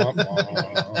 Wah, wah,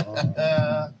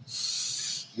 wah.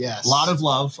 Yes. A lot of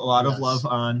love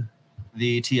on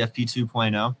the TFP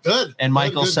 2.0. Good. And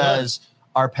Michael good. says,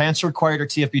 are pants required or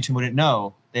TFP 2.0?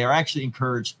 No, they are actually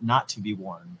encouraged not to be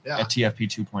worn at TFP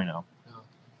 2.0.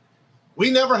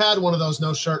 We never had one of those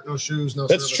no shirt, no shoes, no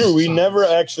That's service true. We signs. never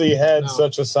actually had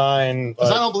such a sign.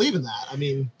 Because I don't believe in that. I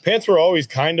mean, pants were always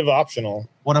kind of optional.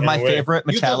 One of my way. favorite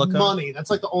you have to have Metallica. money. That's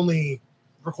like the only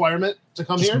requirement to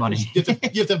come Just here. money. You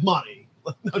have to have money.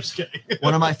 No, just kidding.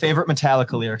 One of my favorite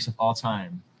Metallica lyrics of all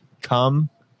time. Come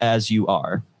as you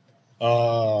are.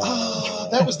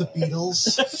 That was the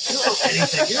Beatles.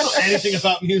 You don't know anything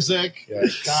about music. Yeah.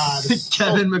 God.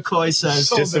 Kevin McCoy says,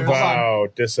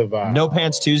 Disavow. no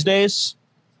pants Tuesdays?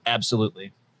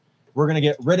 Absolutely. We're going to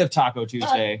get rid of Taco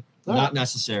Tuesday. All Not right.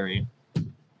 necessary.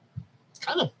 It's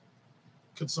kind of,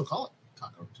 could still call it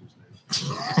Taco Tuesday.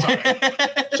 Sorry.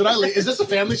 Should I leave? Is this a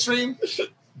family stream?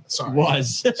 Sorry.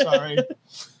 Was. Sorry.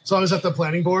 So I was at the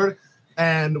planning board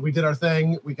and we did our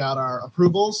thing. We got our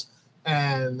approvals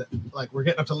and like we're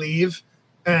getting up to leave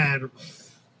and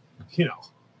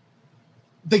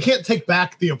they can't take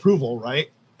back the approval, right?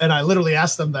 And I literally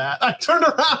asked them that. I turned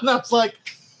around and I was like,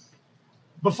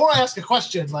 before I ask a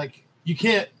question, like you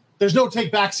can't, there's no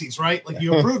take backsies, right? Like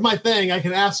you approved my thing. I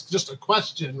can ask just a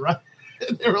question, right?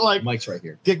 And they were like, Mike's right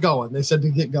here. get going. They said to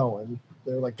get going.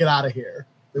 They were like, get out of here.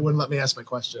 They wouldn't let me ask my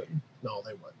question. No,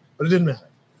 they wouldn't. But it didn't matter.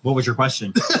 What was your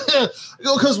question?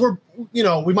 Because we're,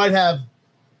 we might have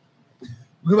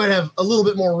a little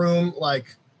bit more room.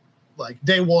 Like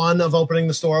day one of opening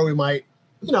the store, we might,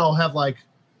 have like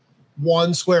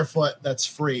 1 square foot that's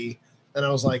free. And I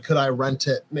was like, could I rent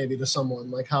it maybe to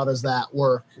someone? Like, how does that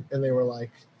work? And they were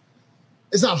like,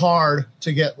 it's not hard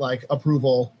to get like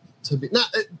approval to be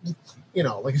not,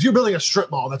 like if you're building a strip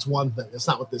mall, that's one thing. That's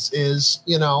not what this is,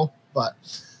 but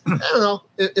I don't know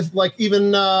if like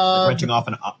even renting out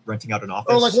an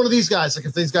office, or like one of these guys, like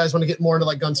if these guys want to get more into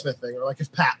like gunsmithing, or like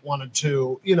if Pat wanted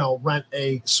to, rent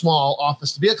a small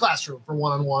office to be a classroom for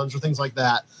one-on-ones or things like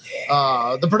that.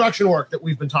 The production work that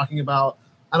we've been talking about.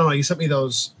 I don't know. You sent me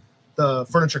the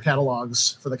furniture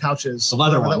catalogs for the couches, the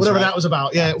leather ones, whatever right? that was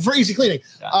about. Yeah, for easy cleaning.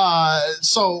 Yeah.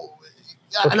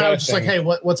 And I was just like, hey,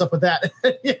 what's up with that?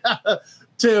 Yeah,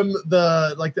 Tim,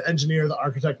 the engineer, the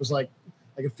architect, was like,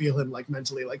 I could feel him like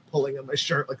mentally like pulling on my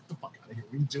shirt, like, what the fuck out of here?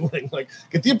 What are you doing? Like,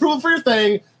 get the approval for your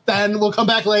thing, then we'll come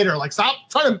back later. Like, stop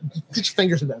trying to get your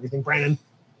fingers into everything, Brandon.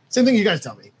 Same thing you guys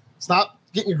tell me. Stop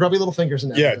getting your grubby little fingers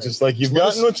in everything. Yeah, just like you've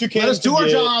gotten what you can. Let us do our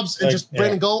jobs and like, just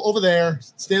Brandon, go over there,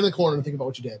 stand in the corner and think about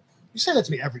what you did. You say that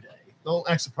to me every day. Don't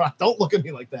act surprised. Don't look at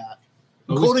me like that.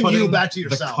 I'm Always quoting you putting back to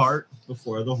yourself. The cart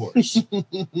before the horse.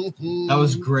 That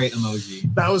was great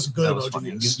emoji. That was good That was emoji funny.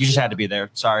 You use. just had to be there.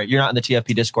 Sorry, you're not in the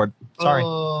TFP Discord. Sorry.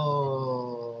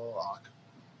 Oh.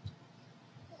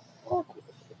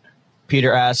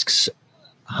 Peter asks,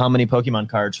 how many Pokemon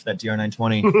cards for that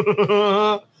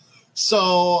DR920?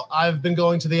 So I've been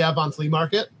going to the Avon Flea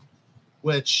Market,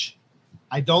 which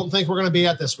I don't think we're going to be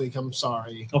at this week. I'm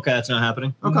sorry. Okay, that's not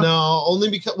happening. Okay. No, only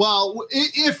because,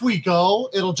 if we go,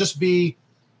 it'll just be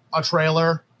a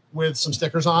trailer with some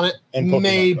stickers on it. And Pokemon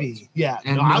maybe. cards. Yeah.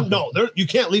 And No, you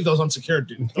can't leave those unsecured,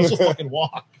 dude. Those will fucking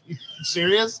walk. You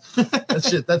serious? That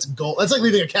shit, that's gold. That's like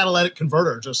leaving a catalytic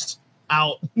converter just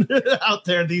out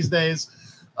there these days.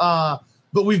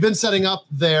 But we've been setting up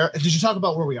there. Did you talk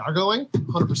about where we are going?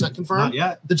 100% confirmed. Not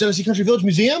yet. The Genesee Country Village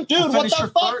Museum, dude. What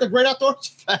the fuck? The Great Outdoors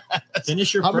Fest.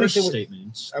 Finish your first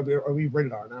statements. Are we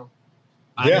rated R now?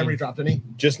 Yeah. Have we dropped any?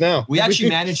 Just now. We actually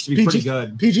managed to be pretty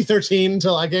good. PG-13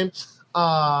 until I came.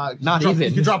 Not even.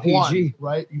 You can drop PG. one,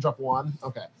 right? You drop one.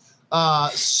 Okay.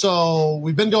 So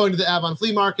we've been going to the Avon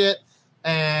Flea Market,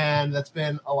 and that's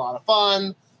been a lot of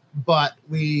fun. But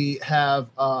we have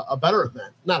a better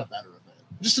event. Not a better event.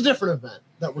 Just a different event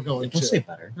that we're going to. Don't say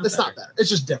better. It's not better. It's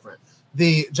just different.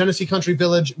 The Genesee Country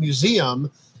Village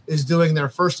Museum is doing their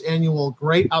first annual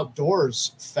Great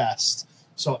Outdoors Fest.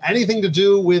 So anything to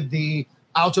do with the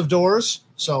out of doors,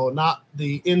 so not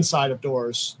the inside of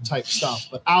doors type stuff,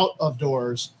 but out of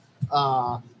doors.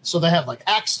 So they have like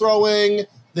axe throwing.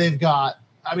 They've got,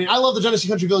 I mean, I love the Genesee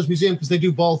Country Village Museum because they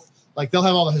do both. Like they'll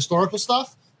have all the historical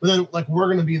stuff, but then like we're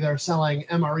going to be there selling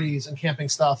MREs and camping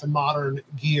stuff and modern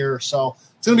gear. So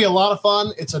it's going to be a lot of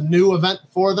fun. It's a new event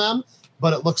for them,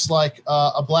 but it looks like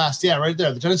a blast. Yeah, right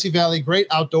there. The Genesee Valley Great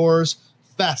Outdoors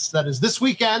Fest. That is this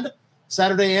weekend,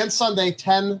 Saturday and Sunday,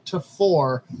 10 to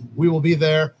 4. We will be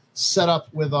there set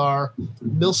up with our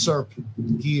Milsurp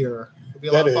gear. It'll be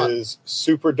a lot of fun. That is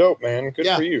super dope, man. Good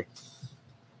for you.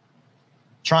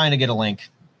 Trying to get a link.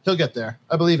 He'll get there.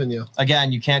 I believe in you.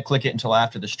 Again, you can't click it until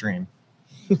after the stream.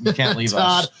 You can't leave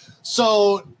Todd. us.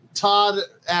 So Todd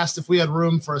asked if we had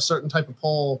room for a certain type of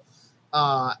pole.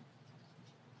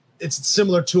 It's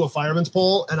similar to a fireman's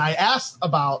pole. And I asked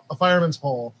about a fireman's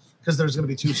pole because there's going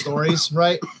to be 2 stories,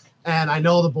 right? And I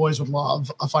know the boys would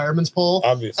love a fireman's pole.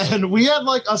 Obviously. And we had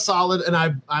like a solid, and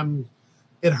I'm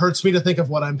it hurts me to think of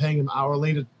what I'm paying him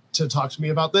hourly to talk to me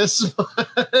about this.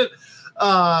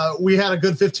 We had a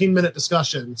good 15-minute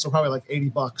discussion. So probably like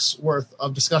 $80 worth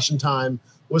of discussion time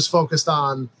was focused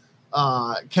on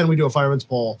can we do a fireman's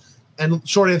pole? And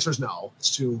short answer is no.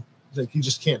 It's too, like, you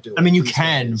just can't do it. I mean, you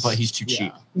can, but he's too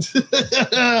cheap.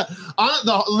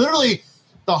 Literally,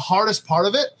 the hardest part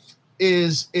of it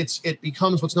is it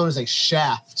becomes what's known as a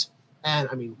shaft. And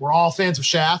I mean, we're all fans of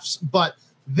shafts, but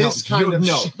this kind of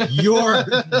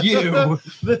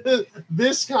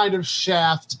this kind of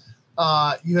shaft,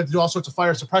 you have to do all sorts of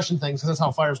fire suppression things, because that's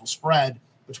how fires will spread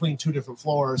between 2 different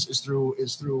floors is through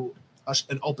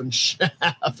an open shaft.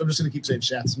 I'm just going to keep saying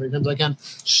shaft as many times as I can.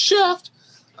 Shaft.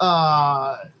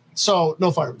 So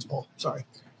no fireman's pole. Sorry.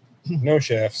 No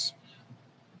shafts.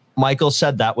 Michael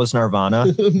said that was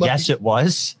Nirvana. Yes, it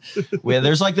was.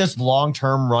 There's like this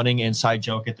long-term running inside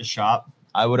joke at the shop.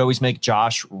 I would always make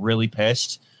Josh really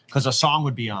pissed because a song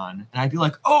would be on, and I'd be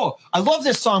like, "Oh, I love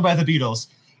this song by the Beatles,"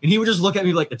 and he would just look at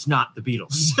me like, "It's not the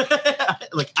Beatles."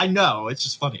 Like, I know, it's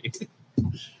just funny.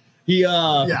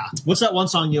 What's that one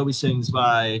song he always sings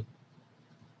by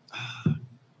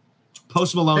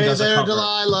Post Malone? Hey does there, a cover.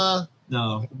 Delilah.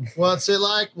 No. What's it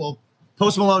like? Well,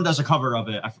 Post Malone does a cover of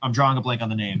it. I'm drawing a blank on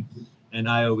the name, and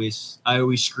I always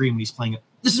scream when he's playing it.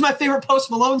 This is my favorite Post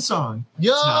Malone song.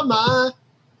 You're my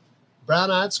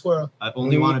brown-eyed squirrel. I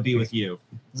only want to be with you.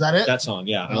 Is that it? That song,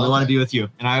 yeah. I only want to be with you,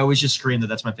 and I always just scream that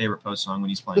that's my favorite Post song when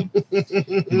he's playing.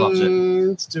 He loves it.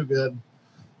 It's too good.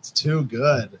 It's too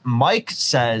good. Mike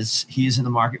says he's in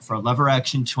the market for a lever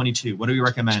action 22. What do we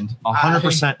recommend?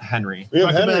 100% Henry. We have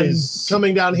Recommend Henry's.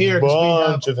 coming down here. 'Cause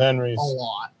Bunch we of Henry's. have a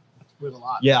lot. We have a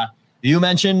lot. Yeah. You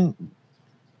mentioned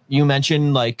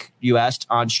like you asked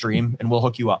on stream, and we'll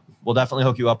hook you up. We'll definitely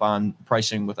hook you up on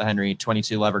pricing with a Henry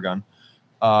 22 lever gun.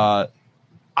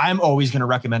 I'm always going to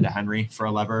recommend a Henry for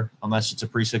a lever, unless it's a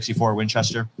pre-64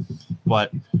 Winchester.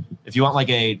 But if you want like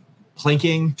a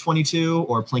plinking 22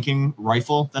 or plinking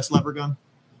rifle that's lever gun,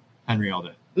 Henry all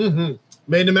day. Mm-hmm.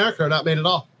 Made in America or not made at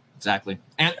all. Exactly.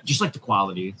 And just like the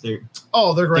quality. They're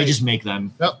great. They just make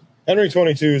them. Yep. Henry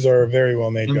 22s are very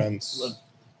well made guns.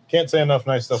 Can't say enough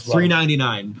nice stuff about them.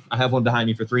 $399. I have one behind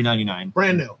me for $399.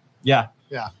 Brand new. Yeah.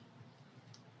 Yeah.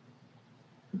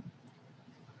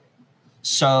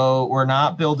 So we're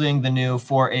not building the new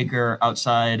 4-acre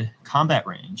outside combat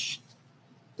range.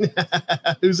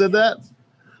 Who said that?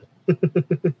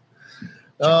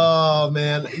 Oh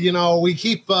man, we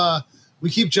keep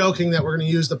joking that we're going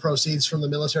to use the proceeds from the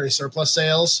military surplus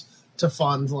sales to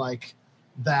fund like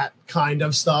that kind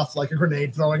of stuff, like a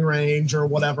grenade throwing range or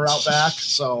whatever out back.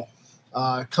 So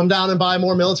come down and buy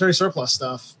more military surplus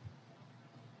stuff.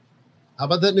 How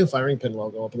about that new firing pin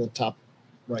logo up in the top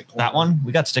right corner? That one?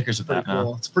 We got stickers of Pretty that now.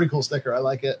 cool. It's a pretty cool sticker. I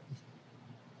like it.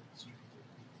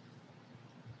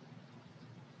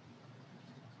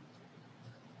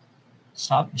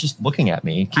 Stop just looking at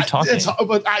me. Keep talking.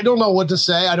 But I don't know what to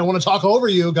say. I don't want to talk over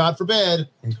you, God forbid.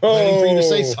 Oh. Waiting for you to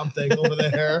say something over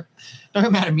there.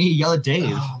 Don't matter at me. Yell at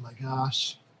Dave. Oh my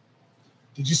gosh.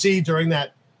 Did you see during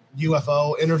that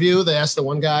UFO interview. They asked the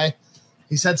one guy,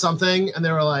 he said something, and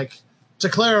they were like, to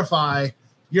clarify,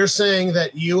 you're saying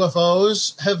that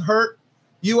UFOs have hurt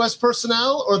U.S.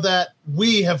 personnel or that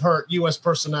we have hurt U.S.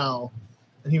 personnel?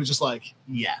 And he was just like,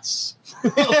 yes.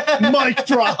 Mic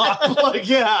drop. Like,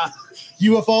 yeah.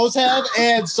 UFOs have,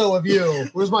 and so have you.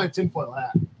 Where's my tinfoil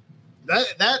hat?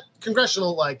 That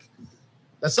congressional, like,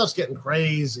 that stuff's getting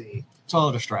crazy. It's all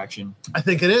a distraction. I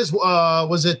think it is.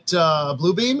 Was it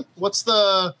Bluebeam? What's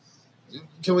the?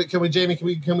 Can we Jamie?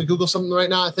 Can we Google something right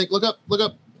now? I think look up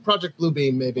Project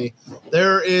Bluebeam. Maybe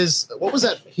there is. What was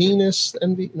that? Penis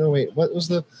envy? No, wait. What was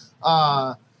the?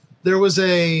 There was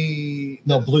a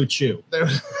Blue Chew.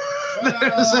 There's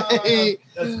a.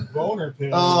 That's boner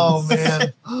pills. Oh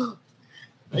man.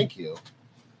 Thank you.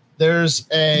 There's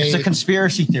It's a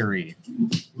conspiracy theory.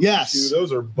 yes. Dude,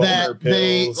 those are boner That pills.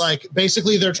 they like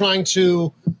basically they're trying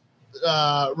to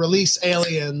release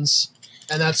aliens,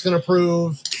 and that's going to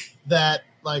prove that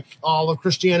like all of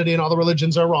Christianity and all the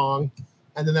religions are wrong,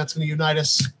 and then that's going to unite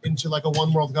us into like a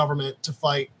one world government to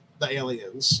fight the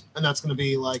aliens, and that's going to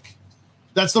be like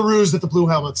that's the ruse that the blue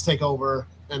helmets take over,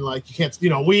 and like you can't,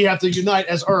 we have to unite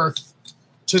as Earth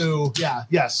to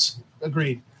yes,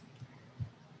 agreed.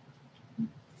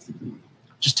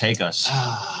 Just take us.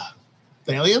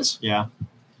 The aliens? Yeah.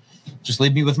 Just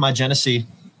leave me with my Genesee.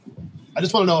 I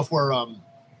just want to know if we're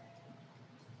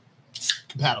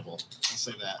compatible. I'll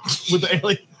say that with the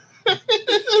alien.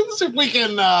 See if we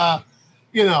can, I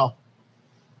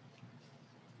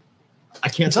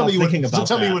can't tell stop me thinking about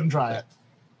tell me you that. wouldn't try it.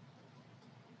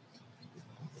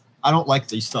 I don't like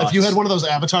these thoughts. If you had one of those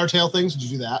avatar tail things, would you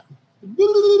do that?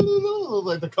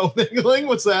 Like the co-mingling?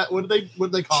 What's that? What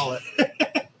did they call it?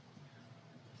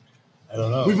 I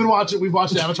don't know. We've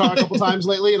watched Avatar a couple times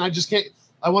lately, and I just can't.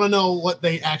 I want to know what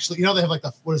they actually. They have like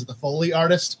the Foley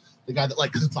artist, the guy that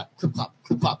like clip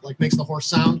clop, like makes the horse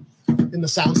sound in the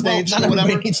soundstage or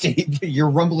whatever. You're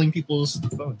rumbling people's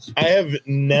phones. I have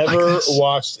never Like this.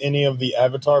 watched any of the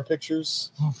Avatar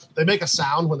pictures. They make a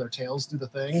sound when their tails do the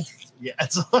thing. Yeah,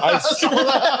 so I-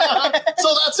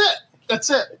 that's it. That's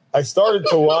it. I started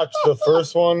to watch the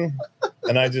first one,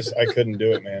 and I couldn't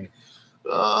do it, man.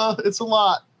 It's a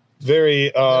lot.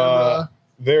 Very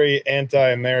very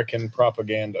anti-American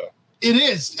propaganda. It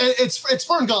is. It's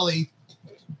Fern Gully.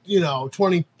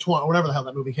 2020, whatever the hell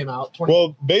that movie came out.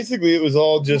 Well, basically, it was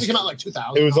all It just came out like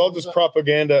 2000. it was all just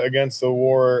propaganda against the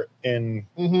war in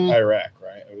Mhm. Iraq,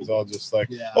 right? It was all just like,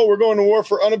 Yeah. oh, we're going to war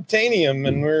for unobtainium,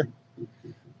 and we're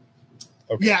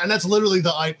okay. Yeah, and that's literally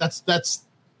that's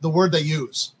the word they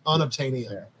use,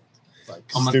 unobtainium. Yeah. Like,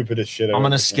 Stupidest shit. I've I'm going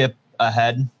to ever seen. skip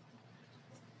ahead.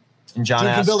 And John you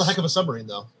can asks, build a heck of a submarine,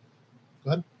 though.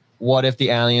 Go ahead. what if the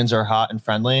aliens are hot and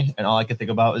friendly? And all I could think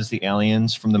about is the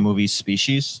aliens from the movie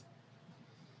Species.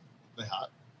 They hot.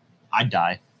 I'd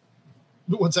die.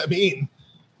 What's that mean?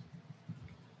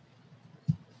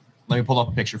 Let me pull up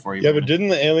a picture for you. Yeah, but didn't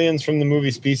the aliens from the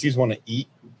movie Species want to eat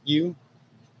you?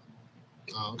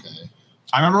 Oh, okay.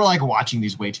 I remember watching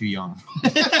these way too young.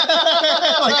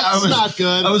 That's not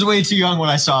good. I was way too young when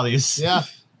I saw these. Yeah.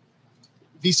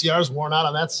 VCR's worn out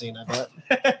on that scene, I bet.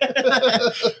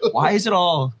 Why is it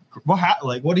all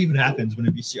what even happens when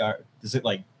a VCR does it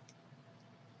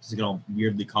get all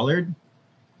weirdly colored?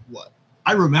 What?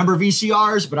 I remember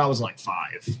VCRs, but I was like 5,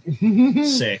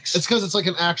 6. It's because it's like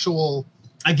an actual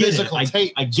I get physical it.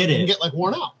 tape. I get You can it. get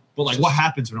worn out. But what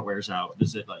happens when it wears out?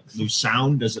 Does it lose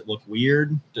sound? Does it look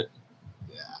weird?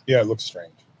 Yeah, it looks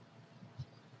strange,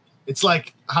 It's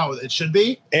like how it should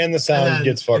be. and the And sound then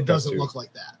gets fucked it doesn't up too. look like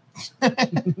that.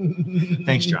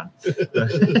 Thanks, John.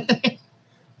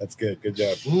 That's good. Good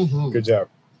job. Mhm. Good job.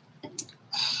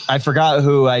 I forgot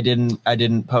who I didn't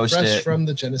post Fresh it, from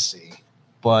the Genesee.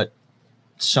 but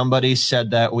somebody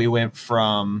said that we went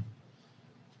from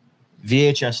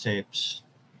VHS tapes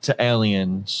to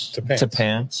aliens To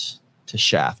pants. to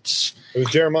shafts. It was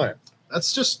Jeremiah.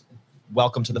 That's just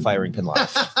Welcome to the Firing Pin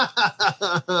Life.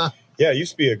 Yeah, it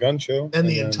used to be a gun show. and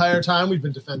the then- entire time we've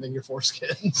been defending your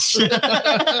foreskins.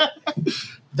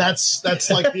 That's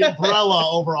like the umbrella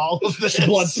over all of this.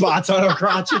 Blood spots on our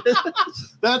crotches.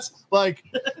 That's like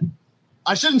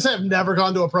I shouldn't say I've never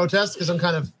gone to a protest because I'm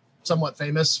kind of somewhat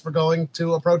famous for going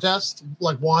to a protest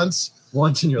like once.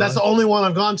 Once in your That's life. the only one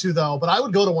I've gone to though. But I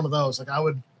would go to one of those. Like I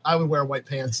would wear white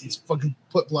pants and fucking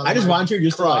put blood. I on just my volunteered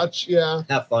just to crotch. Yeah.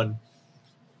 have fun.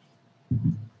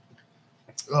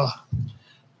 Ugh.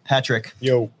 Patrick,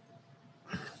 Yo,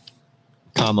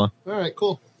 All right.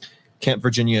 Cool. Camp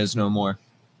Virginia is no more.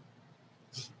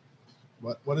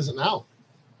 What is it now?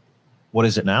 What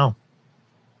is it now?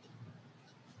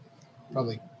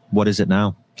 Probably What is it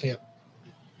now? camp.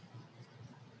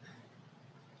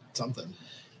 Something.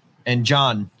 And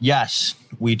John, yes,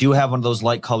 we do have one of those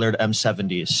light-colored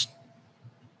M70s.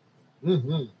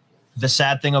 Mm-hmm. The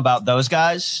sad thing about those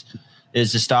guys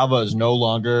is Zastava is no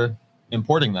longer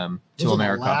importing them to Those are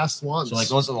America. the last ones. So, like,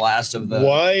 those are the last of the...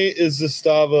 Why is the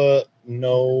Stava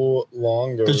no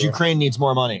longer? Because Ukraine needs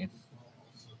more money.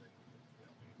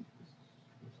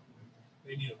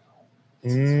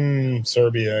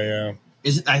 Serbia,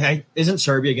 yeah. Isn't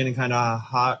Serbia getting kind of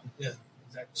hot? Yeah,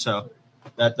 exactly. So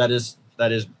that is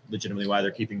legitimately why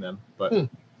they're keeping them. But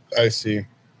I see.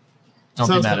 don't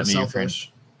be Sounds mad kinda at me, Ukraine.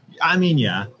 selfish. I mean,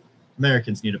 yeah,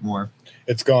 Americans need it more.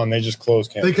 It's gone. They just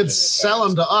closed Canada. They could sell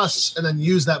them to us and then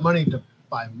use that money to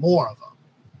buy more of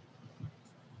them.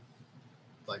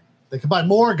 Like they could buy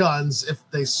more guns if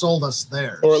they sold us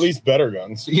theirs, or at least better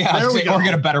guns. Yeah, There we go. or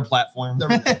get a better platform. There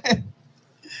we go.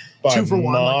 By 2 for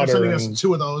 1. Like they're sending modern, us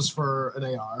 2 of those for an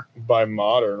AR. by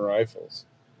modern rifles.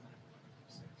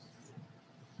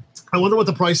 I wonder what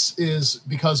the price is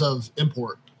because of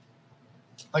import.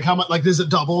 Like how much? Like does it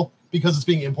double because it's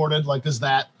being imported? Like does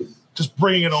that just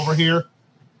bringing it over here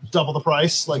double the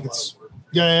price? Like it's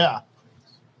yeah.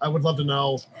 I would love to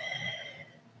know.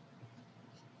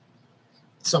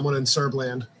 Someone in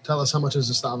Serbland, tell us how much a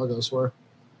Zastava goes for.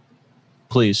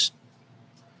 Please,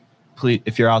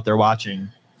 if you're out there watching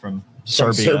from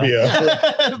Serbia,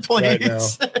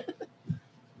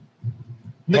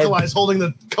 Nikolai's please. holding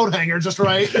the coat hanger just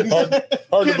right. Hard to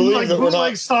Getting believe like that we're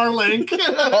bootleg not. Starlink.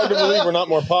 Hard to believe we're not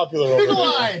more popular over there.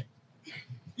 Nikolai,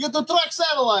 you get the track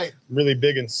satellite. Really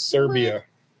big in Serbia.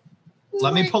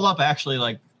 Let me pull up. Actually,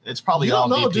 like it's probably You all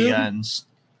don't know, dude. VPNs.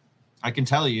 I can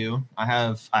tell you, I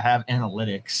have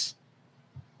analytics.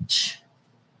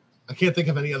 I can't think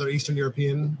of any other Eastern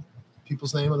European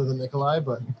people's name other than Nikolai,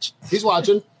 but he's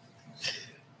watching.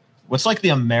 What's like the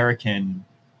American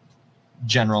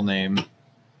general name?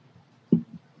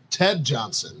 Ted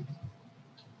Johnson.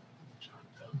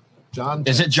 John.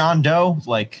 Is it John Doe?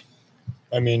 Like,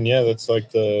 I mean, yeah, that's like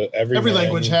the Every man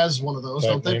language has one of those,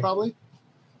 type don't they? name. Probably.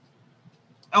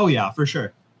 oh yeah, for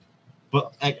sure.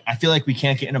 But I feel like we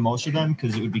can't get into most of them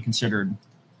because it would be considered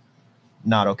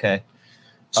not okay.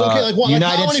 So okay, like, what, like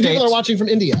United how many people States- are watching from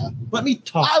India? Let me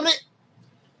talk. How many?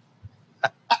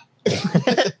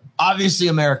 Obviously,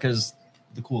 America's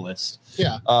the coolest.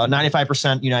 Yeah.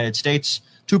 95% United States,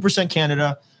 2%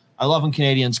 Canada. I love when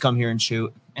Canadians come here and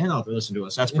shoot and they listen to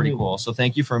us. That's pretty Mhm. cool. So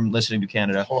thank you for listening to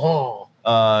Canada. Oh,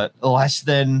 Less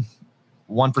than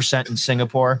 1% in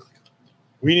Singapore.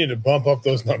 We need to bump up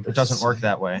those numbers. It doesn't work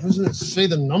that way why doesn't it say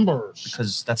the numbers?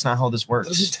 because that's not how this It doesn't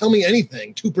works. tell me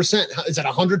anything. 2%. Is that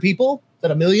 100 people? Is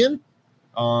that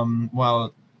 1,000,000?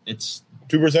 Well, it's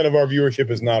 2% of our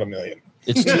viewership is not 1 million.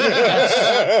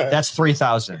 that's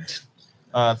 3,000.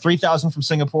 3,000 from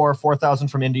Singapore, 4,000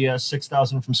 from India,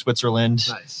 6,000 from Switzerland.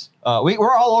 Nice.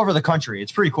 We're all over the country.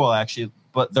 It's pretty cool, actually.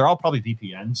 But they're all probably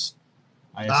VPNs.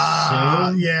 I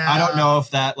assume. Yeah. I don't know if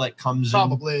that like comes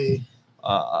Probably. in.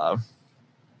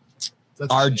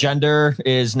 That's a Our shame. gender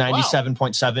is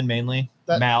 97.7 mainly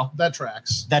male. That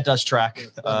tracks. That does track.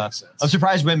 That makes sense. I'm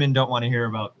surprised women don't want to hear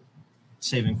about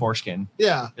saving foreskin.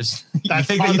 Yeah. It's- That's,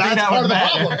 you think that's that part would of the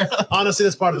matter? problem. Honestly,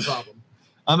 that's part of the problem.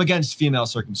 I'm against female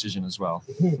circumcision as well.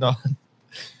 No.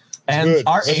 And Good.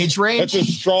 our That's- age range, That's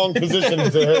a strong position.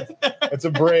 That's a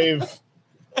brave.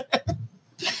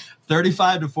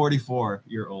 35 to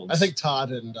 44-year-olds. I think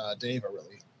Todd and Dave are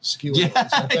really skewing. yeah,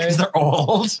 those, aren't they? because they're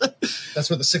old. That's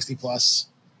where the 60 plus.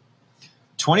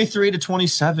 23 to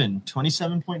 27,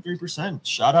 27.3%.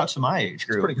 Shout out to my age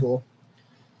group. Pretty cool.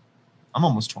 I'm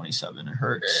almost 27. It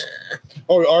hurts.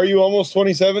 Oh, are you almost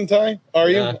 27, Ty? Are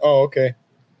you? Yeah. Oh, okay.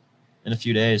 In a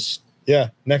few days. Yeah.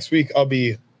 Next week I'll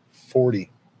be 40.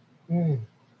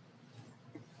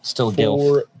 Still a gilf.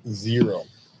 40.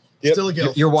 Yep. Still a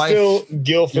guilt. Your wife, Still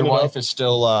gilfing your it wife up. is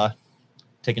still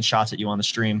taking shots at you on the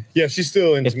stream. Yeah, she's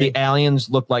still into If me. the aliens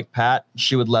look like Pat,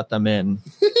 she would let them in.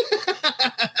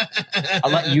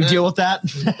 I'll let you deal with that.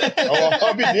 Oh,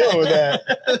 I'll be dealing with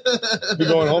that. I'll be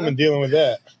going home and dealing with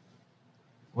that.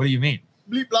 What do you mean?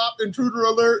 Bleep blop, intruder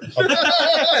alert.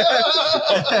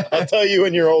 I'll tell you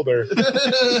when you're older.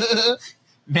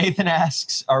 Nathan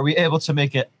asks, are we able to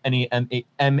make any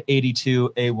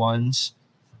M82 A1s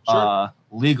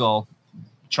legal?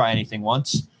 Try anything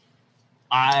once.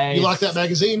 You lock that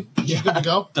magazine. You're good to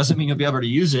go. Doesn't mean you'll be able to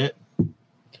use it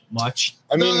much.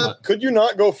 I mean, could you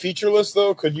not go featureless,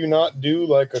 though? Could you not do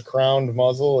like a crowned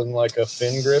muzzle and like a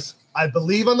fin grip? I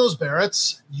believe on those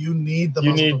Barretts, you need the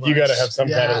muzzle You device. got to have some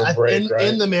kind of a break, right?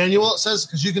 In the manual, it says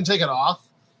because you can take it off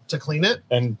to clean it.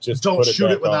 And just Don't put shoot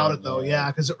back it without on. it though. Yeah,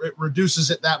 because it reduces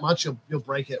it that much. You'll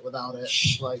break it without it.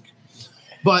 Like,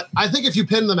 but I think if you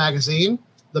pin the magazine,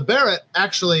 the Barrett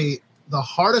actually the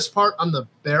hardest part on the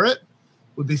Barrett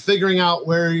would be figuring out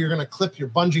where you're going to clip your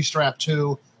bungee strap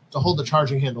to hold the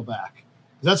charging handle back.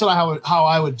 That's how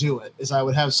I would do it, is I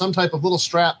would have some type of little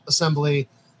strap assembly,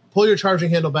 pull your charging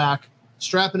handle back,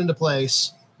 strap it into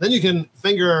place. Then you can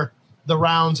finger the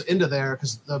rounds into there,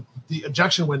 because the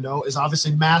ejection window is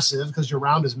obviously massive because your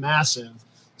round is massive.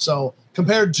 So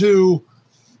compared to,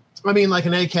 I mean, like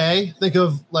an AK, think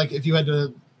of like if you had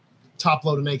to top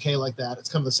load an AK like that, it's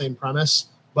kind of the same premise,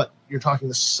 but you're talking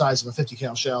the size of a 50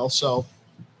 cal shell. So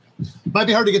it might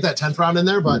be hard to get that 10th round in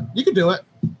there, but you could do it.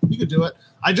 You could do it.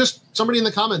 Somebody in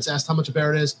the comments asked how much a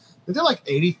Barrett is. I think they're like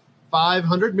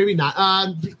 8,500, maybe not.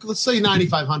 Let's say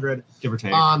 9,500, give or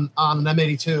take, on an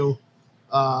M82.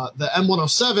 The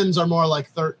M107s are more like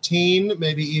 13,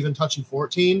 maybe even touching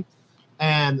 14.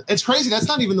 And it's crazy. That's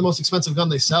not even the most expensive gun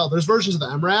they sell. There's versions of the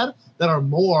MRAD that are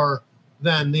more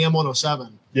than the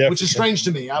M107, which is strange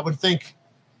to me. I would think,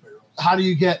 how do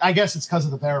you get, I guess it's because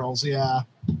of the barrels. Yeah.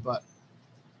 But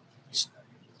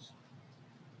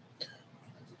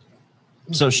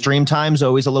so stream time's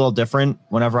always a little different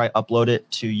whenever I upload it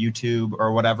to YouTube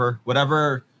or whatever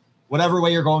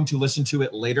way you're going to listen to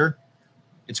it later.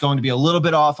 It's going to be a little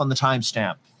bit off on the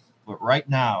timestamp, but right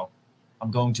now I'm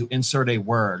going to insert a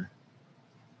word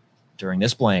during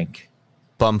this blank.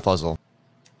 Bumfuzzle.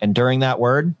 And during that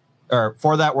word, or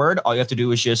for that word, all you have to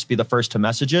do is just be the first to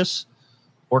message us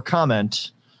or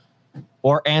comment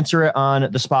or answer it on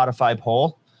the Spotify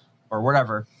poll or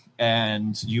whatever,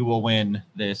 and you will win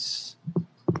this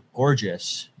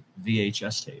gorgeous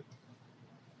VHS tape.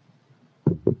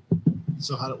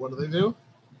 so what do they do?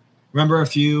 Remember a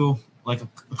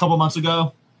couple months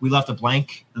ago, we left a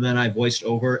blank, and then I voiced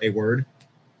over a word,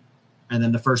 and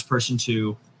then the first person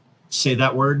to say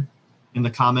that word in the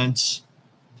comments,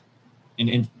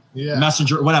 in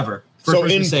Messenger, whatever. So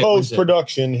in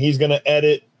post-production, he's going to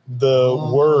edit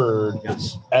the word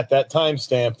at that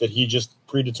timestamp that he just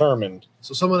predetermined.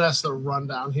 So someone has to run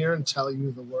down here and tell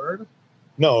you the word?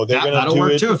 No, they're going to do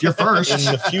it too if you're first.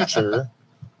 In the future.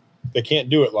 They can't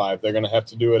do it live. They're going to have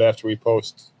to do it after we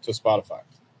post to Spotify.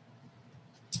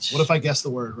 What if I guess the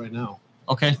word right now?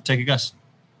 Okay, take a guess.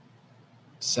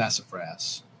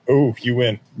 Sassafras. Oh, you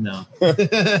win. No.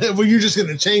 Well, you're just going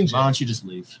to change it. Why don't you just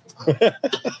leave?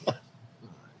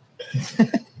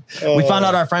 We found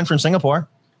out our friend from Singapore.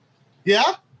 Yeah?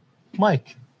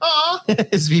 Mike.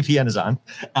 His VPN is on.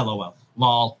 LOL.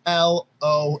 Lol.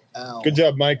 LOL. Good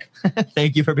job, Mike.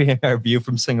 Thank you for being our view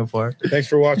from Singapore. Thanks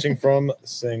for watching from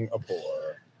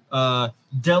Singapore.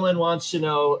 Dylan wants to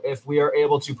know if we are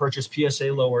able to purchase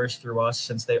PSA lowers through us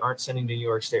since they aren't sending to New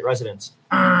York State residents.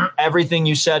 Everything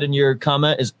you said in your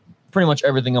comment is pretty much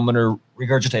everything I'm going to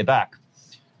regurgitate back.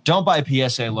 Don't buy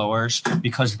PSA lowers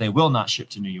because they will not ship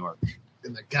to New York.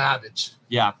 In the garbage.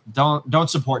 Yeah, don't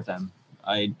support them.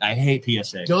 I hate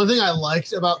PSA. The only thing I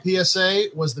liked about PSA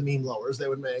was the meme lowers they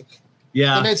would make.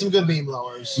 Yeah. They made some good meme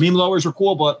lowers. Meme lowers were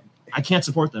cool, but I can't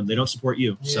support them. They don't support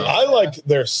you. Yeah. So I liked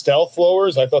their stealth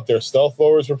lowers. I thought their stealth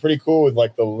lowers were pretty cool with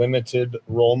like the limited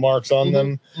roll marks on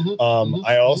them.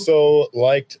 I also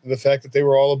liked the fact that they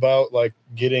were all about like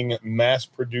getting mass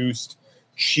produced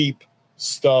cheap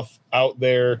stuff out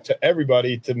there to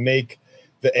everybody to make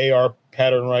the AR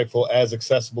pattern rifle as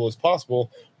accessible as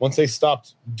possible. Once they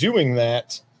stopped doing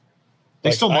that,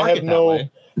 they still market that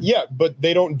way. Yeah, but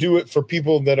they don't do it for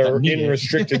people that are in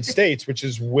restricted states, which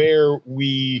is where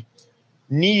we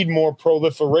need more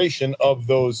proliferation of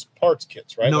those parts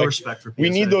kits, right? No respect for PSA. We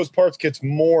need those parts kits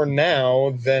more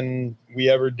now than we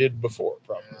ever did before,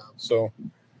 probably. Yeah. So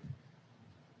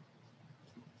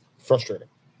frustrating.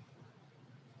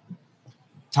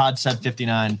 Todd said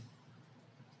 59.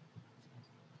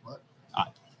 What?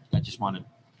 I just wanted.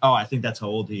 Oh, I think that's how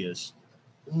old he is.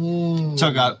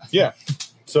 Took out. Yeah.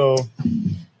 So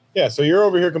you're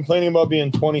over here complaining about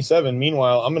being 27.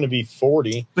 Meanwhile, I'm going to be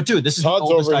 40. But dude, this is Todd's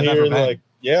the oldest over I've here ever been. like,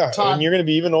 yeah, Todd, and you're going to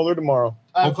be even older tomorrow.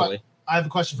 Hopefully. I have a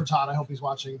question for Todd. I hope he's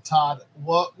watching. Todd,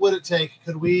 what would it take?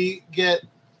 Could we get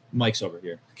Mike's over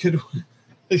here. I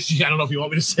don't know if you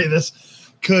want me to say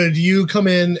this. Could you come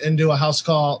in and do a house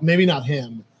call? Maybe not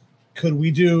him. Could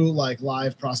we do like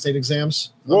live prostate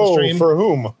exams on the stream? For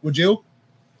whom? Would you?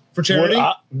 For charity?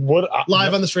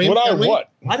 Live on the stream? Would I what?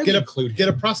 Why did get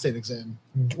a prostate exam?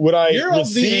 Would I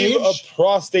receive a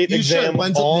prostate exam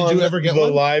on did you ever get the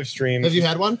one? live stream? Have you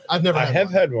had one? I've never had one. I have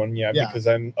had one, yeah, because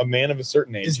I'm a man of a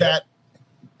certain age. Is it bad?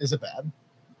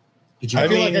 I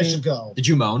feel like I should go. Did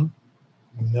you moan?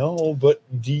 No, but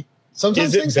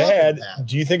sometimes is it bad?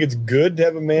 Do you think it's good to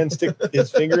have a man stick his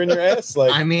finger in your ass?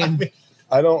 Like,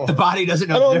 The body doesn't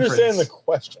know. I don't the understand the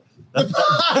question. The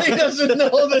body doesn't know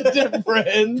the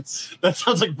difference. That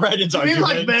sounds like Brandon's You mean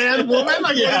argument. like man, woman?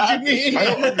 Like, Yeah. what did you mean? I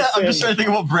don't understand. I'm just trying to think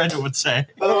of what Brandon would say. I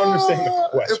don't understand the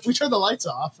question. If we turn the lights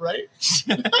off, right?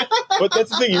 But that's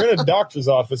the thing. You're in a doctor's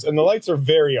office, and the lights are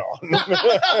very on.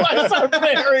 Lights are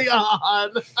very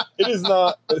on. It is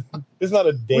not. It's not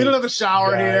a date. We don't have a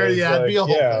shower here. guys. Yeah, it'd be a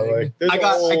whole thing. Like, there's I a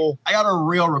got whole- I got a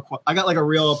real request. I got like a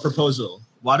real proposal.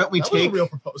 Why don't we That was a take real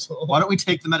proposal. Why don't we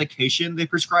take the medication they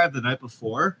prescribed the night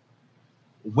before,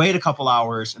 wait a couple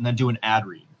hours, and then do an ad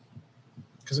read?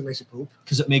 Because it makes you poop.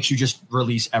 Because it makes you just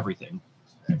release everything.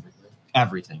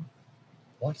 Everything.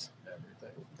 What?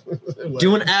 Everything.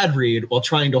 Do an ad read while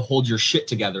trying to hold your shit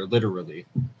together, literally.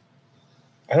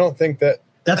 I don't think that.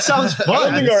 That sounds fun. I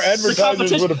don't think our It's a advertisers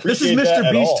competition. would This is appreciate that Mr.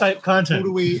 at Beast all. type Who content.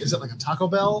 do we? Is it like a Taco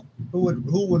Bell? Who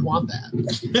would want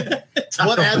that? Taco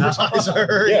What Bell.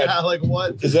 advertiser? Yeah. Yeah, like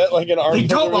what? Is that like an They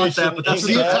don't want that, Army but that's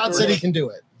See if what Todd said he can do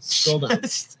it. Scroll down.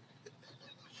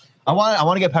 I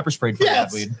want to get pepper sprayed for Yes,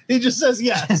 ad weed. he just says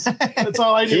yes. That's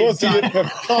all I need. He wants to Todd, get pepper.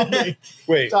 call me.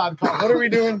 Wait, Todd, call me. what are we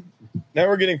doing? Now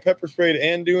we're getting pepper sprayed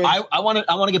and doing. I want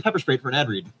to get pepper sprayed for an ad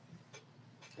read.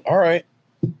 All right.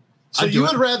 So I'd you do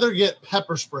it. would rather get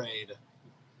pepper sprayed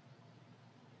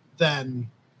than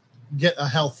get a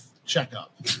health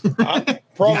checkup I'm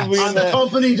probably on in the that.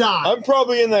 company dime? I'm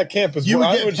probably in that camp as You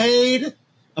well. would get paid.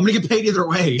 I'm gonna get paid either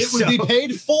way. It would be so-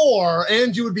 paid for,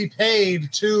 and you would be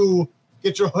paid to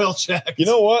get your oil checked. You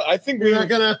know what? I think We're not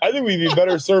gonna. I think we'd be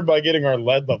better served by getting our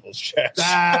lead levels checked.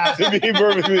 Ah. To be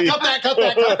perfectly. Cut that! Cut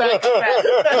that! Cut that! Cut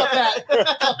that!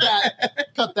 Cut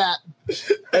that! Cut that!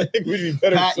 I think we'd be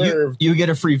better Pat, served. you get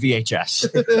a free VHS.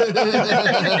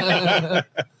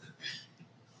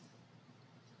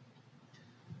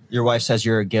 Your wife says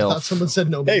you're a I thought gilf. someone said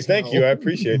no. Hey, means thank no. you. I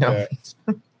appreciate No. that.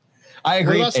 I What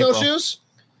agree. about April. snowshoes?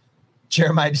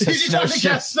 Jeremiah just Did says you try to snowshoes.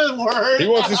 guess the word? He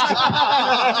wants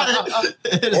us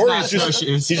It is Or not he's just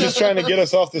snowshoes. he's just trying to get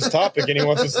us off this topic, and he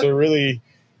wants us to really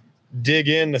dig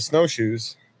into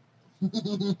snowshoes.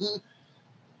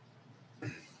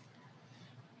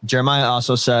 Jeremiah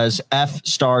also says F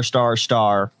star star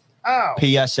star Ow.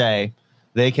 PSA.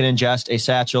 They can ingest a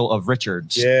satchel of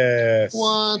Richards. Yes.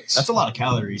 What? That's a lot of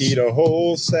calories. Eat a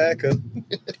whole sack of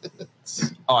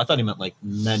Oh, I thought he meant like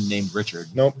men named Richard.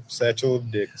 nope satchel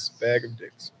of dicks, bag of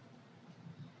dicks.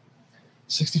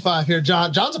 65 here.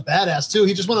 John's a badass too.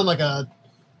 He just went on like a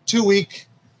 2-week,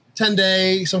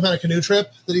 10-day, some kind of canoe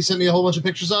trip that he sent me a whole bunch of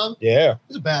pictures of. Yeah.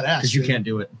 He's a badass. Because you dude. can't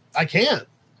do it. I can't.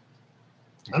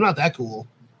 I'm not that cool.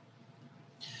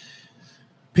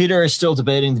 Peter is still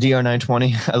debating the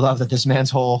DR920. I love that this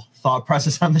man's whole thought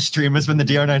process on the stream has been the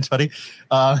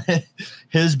DR920.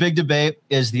 His big debate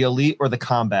is the Elite or the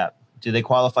Combat. Do they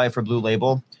qualify for Blue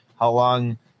Label? How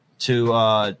long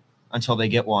to until they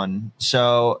get one?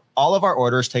 So all of our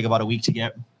orders take about a week to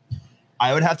get.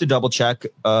 I would have to double check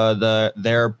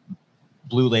their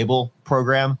Blue Label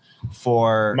program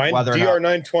for My whether or not.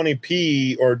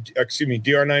 DR920P or excuse me,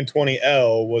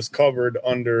 DR920L was covered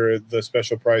under the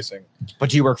special pricing.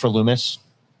 But do you work for Loomis?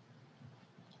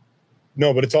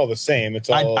 No, but it's all the same. It's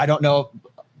all I don't know.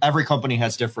 Every company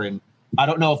has different. I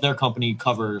don't know if their company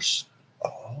covers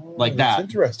like that's that.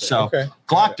 Interesting. So okay.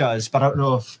 Glock does, but I don't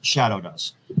know if Shadow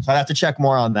does. So I'd have to check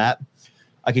more on that.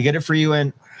 I could get it for you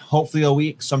in hopefully a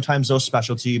week. Sometimes those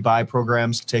specialty buy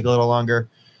programs take a little longer.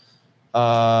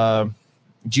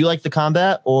 Do you like the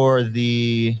Combat or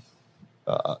the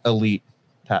Elite,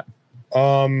 Pat?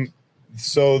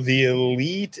 So the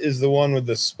Elite is the one with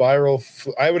the spiral.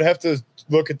 I would have to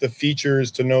look at the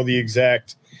features to know the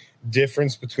exact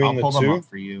difference between I'll the pull them two. up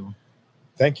for you.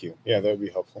 Thank you. Yeah, that would be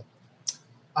helpful.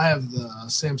 I have the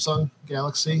Samsung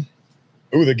Galaxy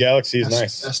Ooh, the Galaxy is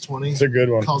nice. S20. It's a good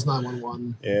one. Calls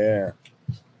 911. Yeah.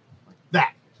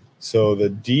 That. So the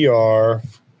DR.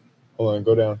 Hold on,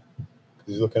 go down.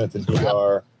 He's looking at the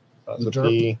DR. The The derp.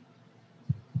 P.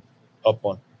 Up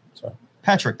one. Sorry.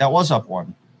 Patrick, that was up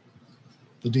one.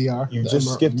 The DR. You The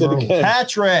just skipped it Merle. again.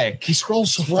 Patrick. He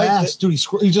scrolls so Right fast, dude.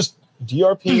 He just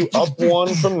DRP up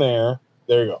one from there.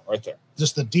 There you go, right there.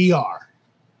 just the DR.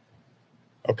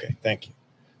 Okay, thank you.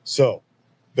 So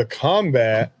the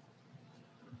Combat,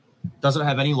 Doesn't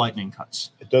have any lightning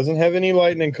cuts. it doesn't have any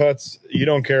lightning cuts. You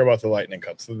don't care about the lightning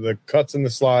cuts. The cuts in the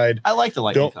slide, I like the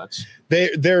lightning Don't- cuts.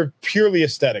 they're purely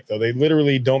aesthetic though. They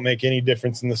literally don't make any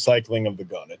difference in the cycling of the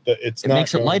gun. It's It not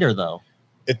makes it going- lighter, though.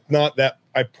 It's not that.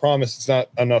 I promise it's not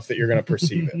enough that you're going to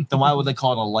perceive it. Then why would they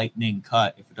call it a lightning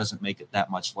cut if it doesn't make it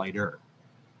that much lighter?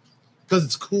 Because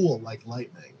it's cool like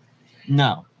lightning.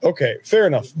 No. Okay, fair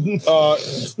enough.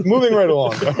 Moving right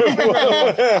along.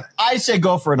 I say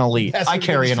go for an Elite. That's I the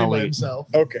carry an industry by Elite. himself.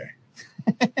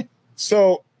 Okay.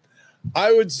 So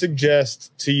I would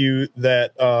suggest to you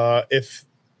that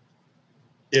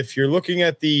if you're looking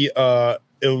at the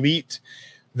elite,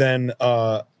 then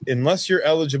unless you're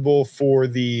eligible for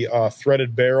the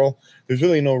threaded barrel, there's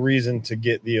really no reason to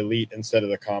get the elite instead of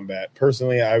the combat.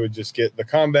 Personally, I would just get the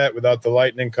combat without the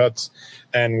lightning cuts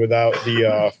and without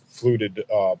the fluted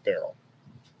barrel.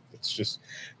 It's just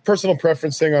personal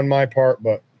preference thing on my part,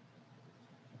 but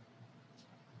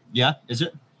Yeah, is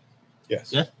it?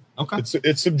 yes. Yeah. Okay.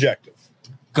 It's subjective.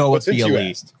 Go But with the since you elite.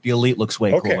 asked. The elite looks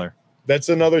way Okay. cooler. That's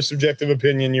another subjective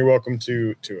opinion. You're welcome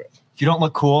to it. If you don't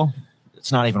look cool,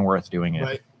 it's not even worth doing it.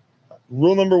 Right.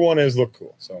 Rule number 1 is look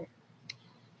cool. So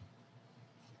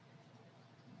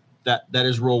That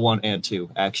is rule 1 and 2,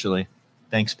 actually.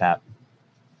 Thanks, Pat.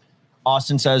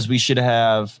 Austin says we should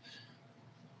have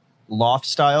loft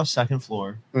style second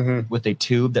floor with a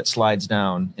tube that slides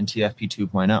down in TFP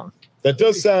 2.0. that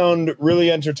does sound really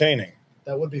entertaining.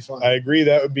 That would be fun. I agree.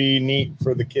 That would be neat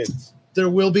for the kids. There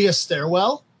will be a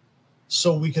stairwell,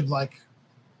 so we could like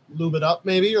lube it up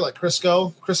maybe, or like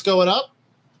Crisco it up.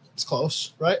 It's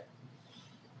close, right?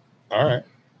 All right.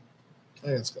 I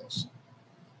think it's close.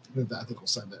 I think we'll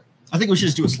send it. I think we should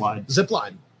just do a slide. Zip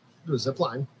line. Do a zip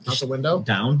line out the window.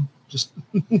 Down. Just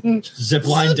Zip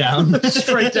line down.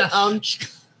 straight down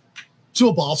to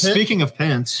a ball pit. Speaking of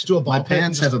pants, To a ball my pit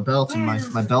pants and have a belt and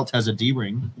my belt has a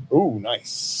D-ring. Ooh, nice.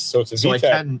 So it's a So I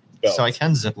VTEC belt.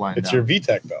 can zip line It's down. your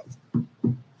VTEC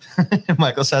belt.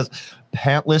 Michael says,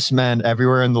 pantless men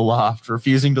everywhere in the loft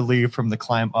refusing to leave from the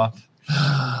climb up.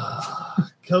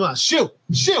 Come on, shoot.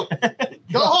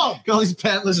 Go home. Go these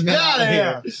pantless men Get out out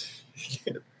of of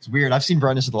here. It's weird. I've seen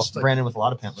Brandon Just like with a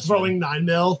lot of pantless Throwing men.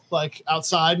 9mm like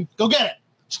outside. Go get it.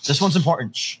 This one's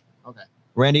important. Shh. Okay.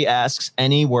 Randy asks,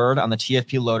 any word on the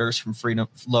TFP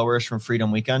lowers from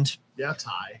Freedom Weekend? Yeah,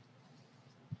 Ty.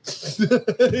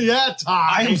 Yeah, Ty.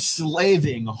 I am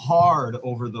slaving hard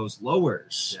over those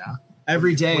lowers. Yeah.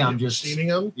 Every day Were I'm you just steaming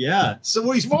them. yeah. So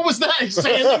what was that? He's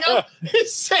sanding them.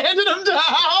 He's sanding them down.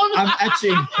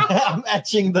 I'm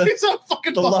etching the He's a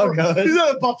fucking the buffer. logos. He's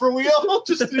on a buffer wheel.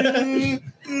 Just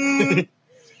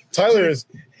Tyler is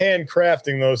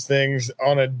handcrafting those things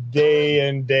on a day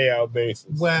in, day out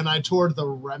basis. when I toured the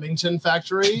Remington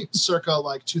factory, circa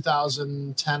like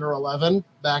 2010 or 11,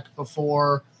 back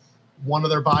before one of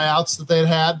their buyouts that they'd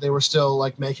had, they were still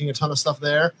like making a ton of stuff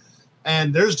there.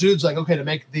 And there's dudes like, okay, to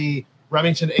make the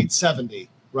Remington 870,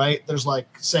 right? There's like,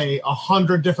 say,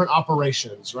 100 different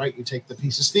operations, right? You take the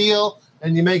piece of steel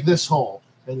and you make this hole,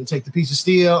 and you take the piece of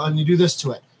steel and you do this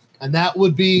to it. And that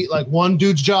would be like one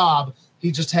dude's job.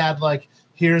 He just had like,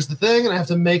 here's the thing, and I have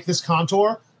to make this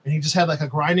contour. And he just had like a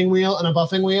grinding wheel and a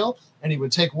buffing wheel, and he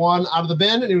would take one out of the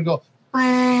bin and he would go,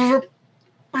 and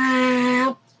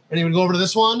he would go over to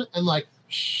this one and like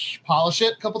polish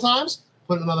it a couple times,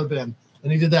 put it in another bin.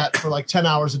 And he did that for like 10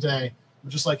 hours a day.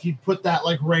 Just like he'd put that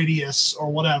like radius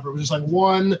or whatever. It was just like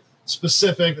one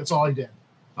specific, that's all he did.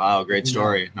 Wow, great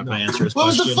story. Not gonna answer his What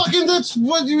was question. the fucking, that's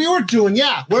what you were doing.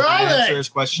 Yeah. Where Not are gonna answer they? his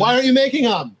question. Why aren't you making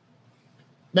them?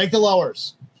 Make the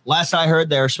lowers. Last I heard,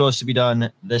 they are supposed to be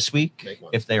done this week. Make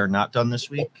one. If they are not done this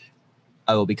week,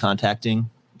 I will be contacting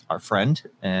our friend,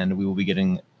 and we will be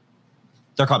getting.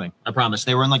 They're coming. I promise.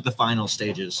 They were in like the final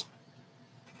stages.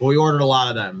 But we ordered a lot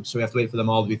of them, so we have to wait for them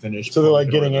all to be finished. So they're before we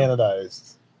like can getting order them.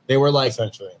 anodized, They were like,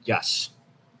 essentially. yes,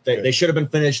 Good. they should have been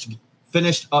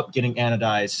finished up getting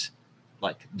anodized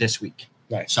like this week.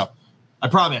 Nice. So I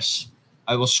promise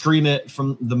I will stream it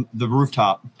from the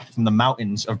rooftop from the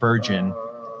mountains of Virgin.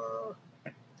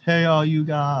 Hey, all you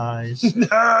guys. You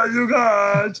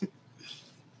guys.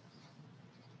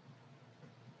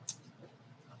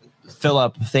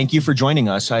 Philip, thank you for joining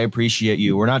us. I appreciate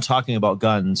you. We're not talking about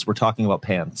guns. We're talking about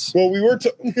pants. Well, we were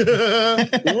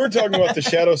talking about the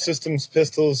Shadow Systems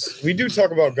pistols. We do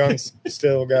talk about guns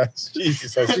still, guys.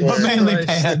 Jesus, I But swear. mainly Christ.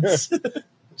 pants.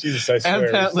 Jesus, I swear. And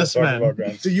we're pantless still talking men. about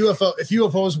guns. If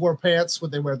UFOs wore pants,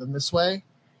 would they wear them this way?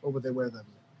 Or would they wear them?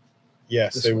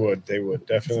 Yes, This they way. would. They would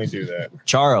definitely do that.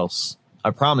 Charles, I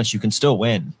promise you can still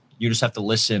win. You just have to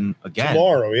listen again.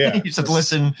 Tomorrow, yeah. You just have to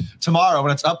listen tomorrow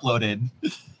when it's uploaded.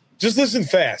 Just listen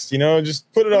fast,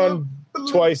 just put it on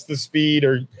twice the speed,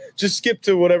 or just skip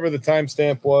to whatever the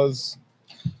timestamp was.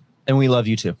 And we love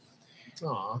you too.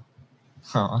 Aw.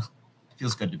 Huh.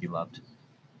 Feels good to be loved.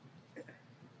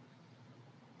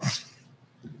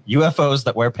 UFOs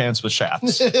that wear pants with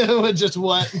shafts. Just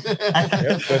what?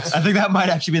 That's- I think that might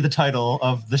actually be the title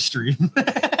of the stream.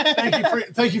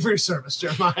 Thank you for your service,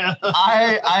 Jeremiah.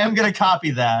 I am gonna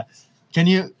copy that. Can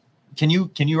you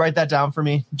write that down for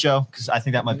me, Joe? Because I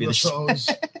think that might be the UFOs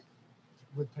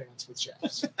with pants with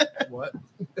shafts. What?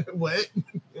 What?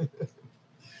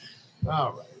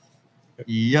 All right.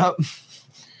 Yep.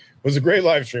 It was a great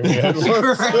live stream we had. We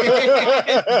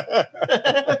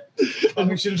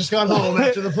should have just gone home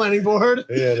after the planning board.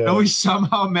 Yeah, And we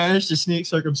somehow managed to sneak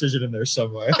circumcision in there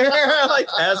somewhere. Like,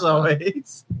 as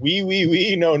always.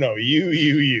 We. No,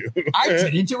 you. I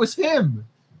didn't. It was him.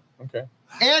 Okay.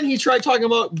 And he tried talking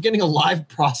about getting a live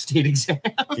prostate exam.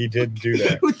 He did do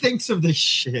that. Who thinks of this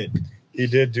shit? He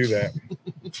did do that.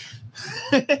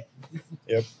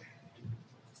 Yep.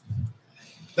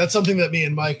 That's something that me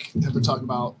and Mike have been talking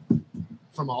about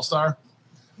from All Star.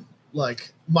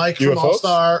 Like Mike from UFOs? All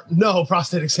Star, no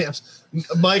prostate exams.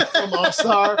 Mike from All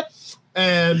Star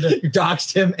and You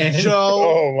doxed him and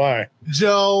Oh my.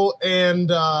 Joe and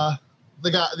the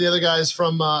other guys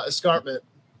from Escarpment,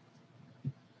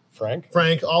 Frank?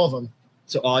 all of them.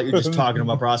 So all you're just talking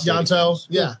about prostate. Yanto, exams.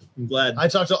 yeah. I'm glad. I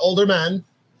talk to older men,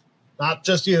 not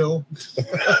just you.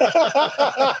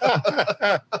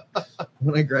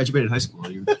 When I graduated high school,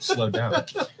 you slowed down.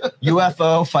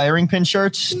 UFO firing pin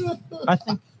shirts. I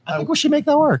think we should make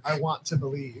that work. I want to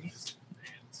believe.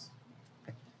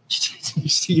 You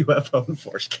see UFO and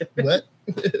foreskin. What?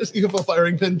 UFO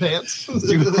firing pin pants.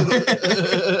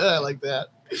 I like that.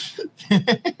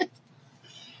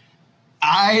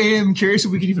 I am curious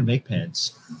if we could even make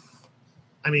pants.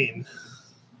 I mean,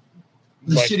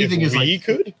 The Like, shitty if thing is, we like,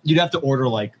 could? you'd have to order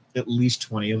like at least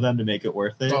 20 of them to make it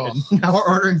worth it. Oh. And now we're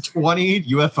ordering 20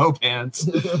 UFO pants.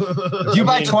 If you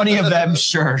buy 20 of them,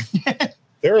 sure.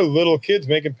 There are little kids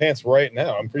making pants right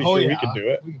now. I'm pretty sure we could do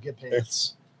it. We could get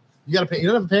pants. You got a pant? You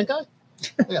don't have a pant guy?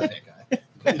 I got a pant guy.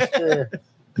 Pretty sure.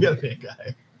 You got a pant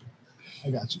guy.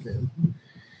 I got you, man.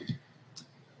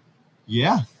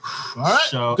 Yeah. All right.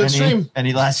 So good stream.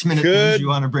 Any last minute Good things you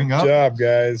want to bring up Job,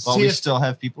 guys. while we TF still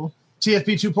have people?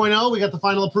 TFP 2.0, we got the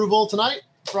final approval tonight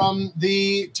from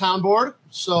the town board.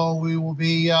 So we will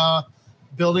be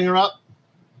building her up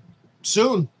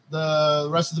soon. The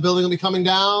rest of the building will be coming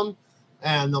down,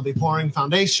 and they'll be pouring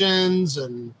foundations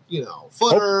and,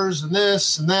 footers and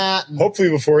this and that. And, Hopefully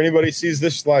before anybody sees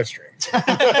this live stream. Is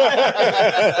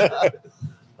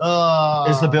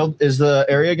the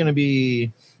area going to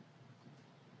be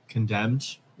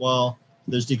condemned while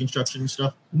there's deconstruction and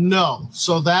stuff? No.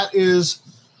 So that is,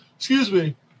 excuse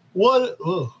me. What?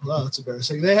 Oh, wow, that's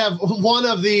embarrassing. They have one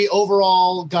of the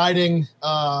overall guiding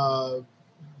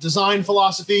design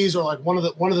philosophies, or like one of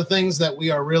the things that we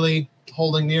are really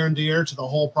holding near and dear to the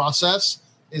whole process,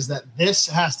 is that this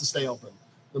has to stay open.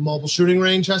 The mobile shooting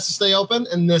range has to stay open,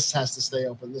 and this has to stay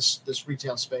open. This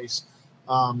retail space.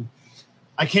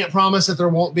 I can't promise that there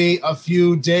won't be a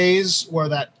few days where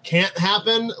that can't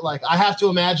happen. Like, I have to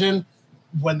imagine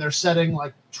when they're setting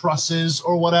like trusses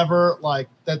or whatever, like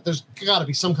that there's got to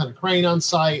be some kind of crane on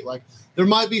site. Like, there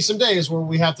might be some days where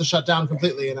we have to shut down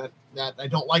completely, and I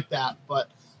don't like that. But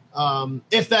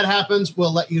if that happens,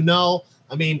 we'll let you know.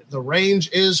 I mean, the range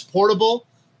is portable.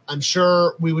 I'm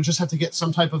sure we would just have to get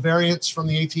some type of variance from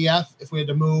the ATF if we had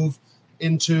to move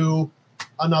into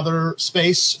another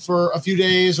space for a few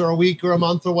days or a week or a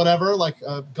month or whatever, like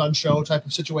a gun show type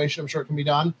of situation. I'm sure it can be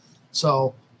done.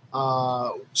 So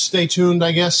stay tuned,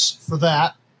 I guess, for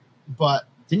that. But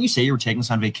Didn't you say you were taking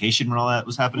us on vacation when all that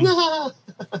was happening?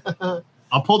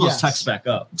 I'll pull those Yes. texts back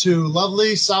up. to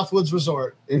lovely Southwoods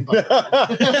Resort. in Buckeye.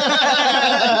 That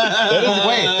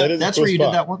is a That's cool where you spot.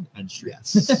 did that one? I'm sure.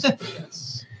 Yes.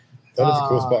 Yes. That is a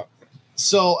cool spot.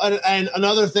 So, and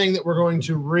another thing that we're going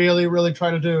to really, really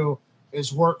try to do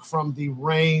is work from the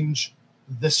range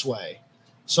this way.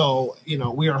 So,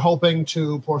 we are hoping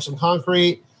to pour some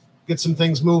concrete, get some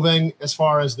things moving as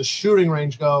far as the shooting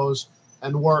range goes,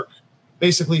 and work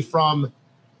basically from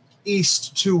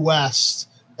east to west.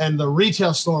 And the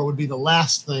retail store would be the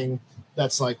last thing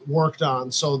that's like worked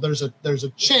on. So there's a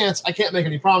chance, I can't make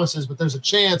any promises, but there's a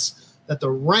chance that the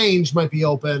range might be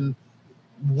open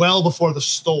well before the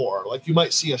store. Like, you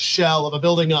might see a shell of a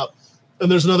building up, and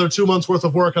there's another 2 months worth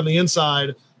of work on the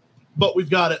inside, but we've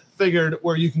got it figured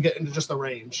where you can get into just the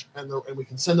range, and we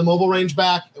can send the mobile range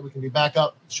back, and we can be back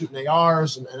up shooting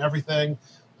ARs and everything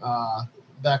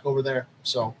back over there.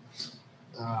 So,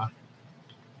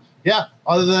 yeah,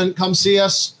 other than come see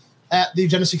us at the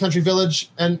Genesee Country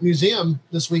Village and Museum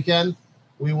this weekend,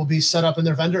 we will be set up in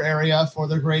their vendor area for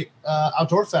their great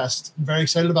outdoor fest. I'm very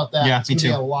excited about that. Yeah, it's me gonna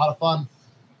be too. a lot of fun.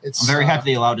 I'm very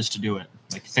happy they allowed us to do it.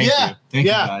 Like, thank Yeah, you. Thank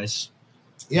yeah. you, guys.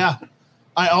 Yeah.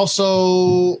 I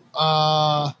also,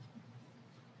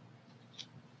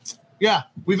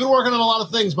 we've been working on a lot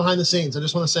of things behind the scenes. I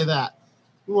just want to say that.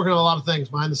 We're working on a lot of things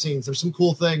behind the scenes. There's some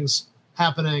cool things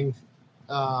happening.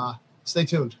 Stay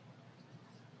tuned.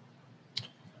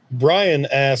 Brian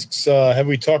asks, have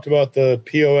we talked about the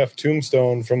POF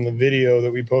tombstone from the video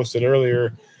that we posted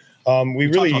earlier? We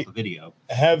talked really about the video.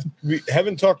 we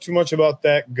haven't talked too much about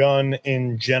that gun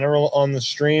in general on the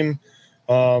stream.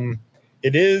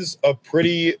 It is a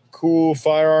pretty cool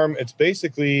firearm. It's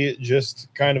basically just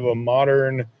kind of a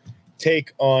modern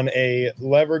take on a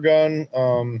lever gun.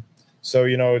 So,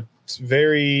 you know, it's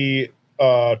very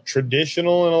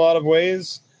traditional in a lot of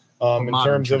ways. In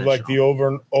terms of like the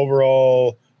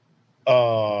overall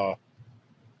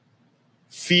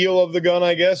feel of the gun,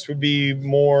 I guess, would be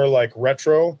more like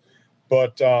retro,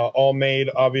 but all made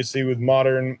obviously with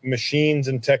modern machines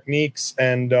and techniques,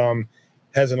 and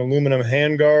has an aluminum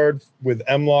handguard with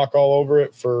M-lock all over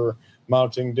it for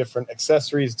mounting different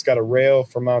accessories. It's got a rail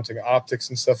for mounting optics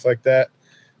and stuff like that.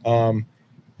 And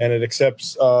it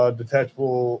accepts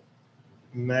detachable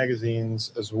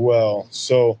magazines as well.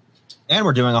 So, and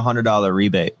we're doing $100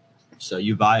 rebate. So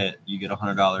you buy it, you get a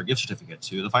 $100 gift certificate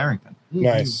to the firing pin.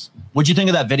 Nice. What'd you think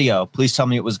of that video? Please tell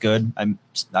me it was good.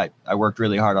 I worked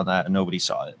really hard on that and nobody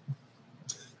saw it.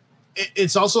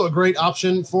 It's also a great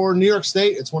option for New York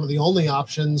State. It's one of the only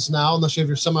options now, unless you have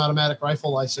your semi-automatic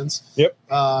rifle license. Yep.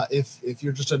 If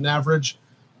you're just an average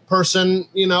person,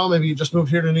 you know, maybe you just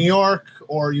moved here to New York,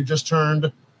 or you just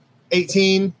turned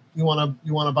 18, you want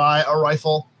to buy a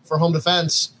rifle for home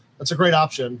defense. That's a great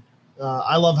option.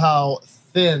 I love how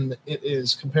thin it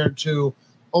is compared to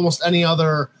almost any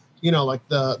other, you know, like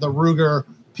the Ruger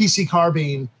PC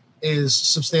carbine is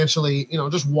substantially, you know,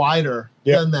 just wider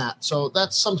than that. So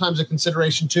that's sometimes a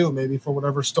consideration too, maybe for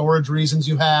whatever storage reasons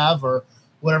you have or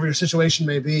whatever your situation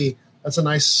may be. That's a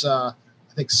nice, I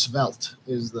think svelte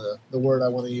is the word I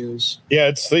want to use. Yeah,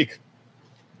 it's sleek.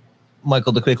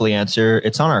 Michael, to quickly answer,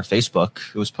 it's on our Facebook.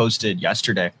 It was posted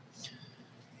yesterday.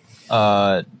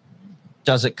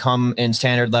 Does it come in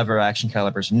standard lever action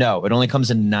calibers? No, it only comes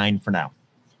in 9 for now.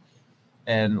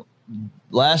 And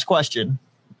last question,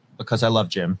 because I love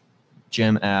Jim.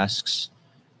 Jim asks,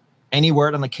 any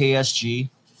word on the KSG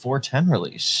 410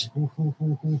 release?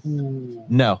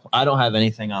 No, I don't have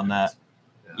anything on that.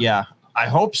 Yeah, I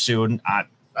hope soon.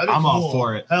 I'm all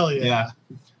for it. Hell yeah.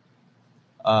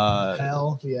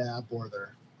 Hell yeah,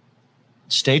 Borther.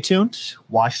 Stay tuned.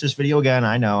 Watch this video again.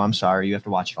 I know, I'm sorry. You have to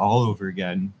watch it all over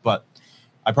again. But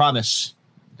I promise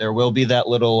there will be that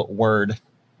little word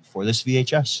for this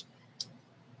VHS.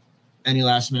 Any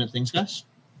last minute things, guys?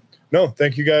 No,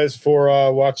 thank you guys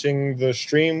for watching the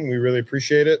stream. We really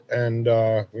appreciate it, and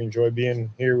we enjoy being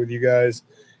here with you guys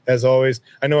as always.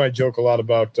 I know I joke a lot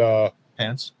about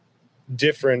pants,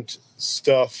 different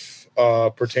stuff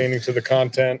pertaining to the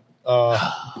content,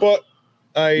 but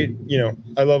I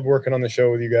love working on the show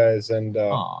with you guys, and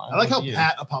I like how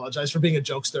Pat apologized for being a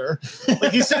jokester.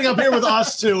 Like he's sitting up here with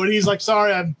us too, and he's like,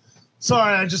 "Sorry, I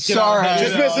just get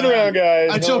just messing around,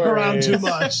 guys. I joke around too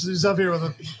much." He's up here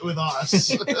with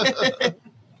us.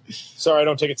 Sorry, I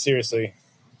don't take it seriously.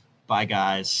 Bye,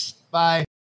 guys. Bye.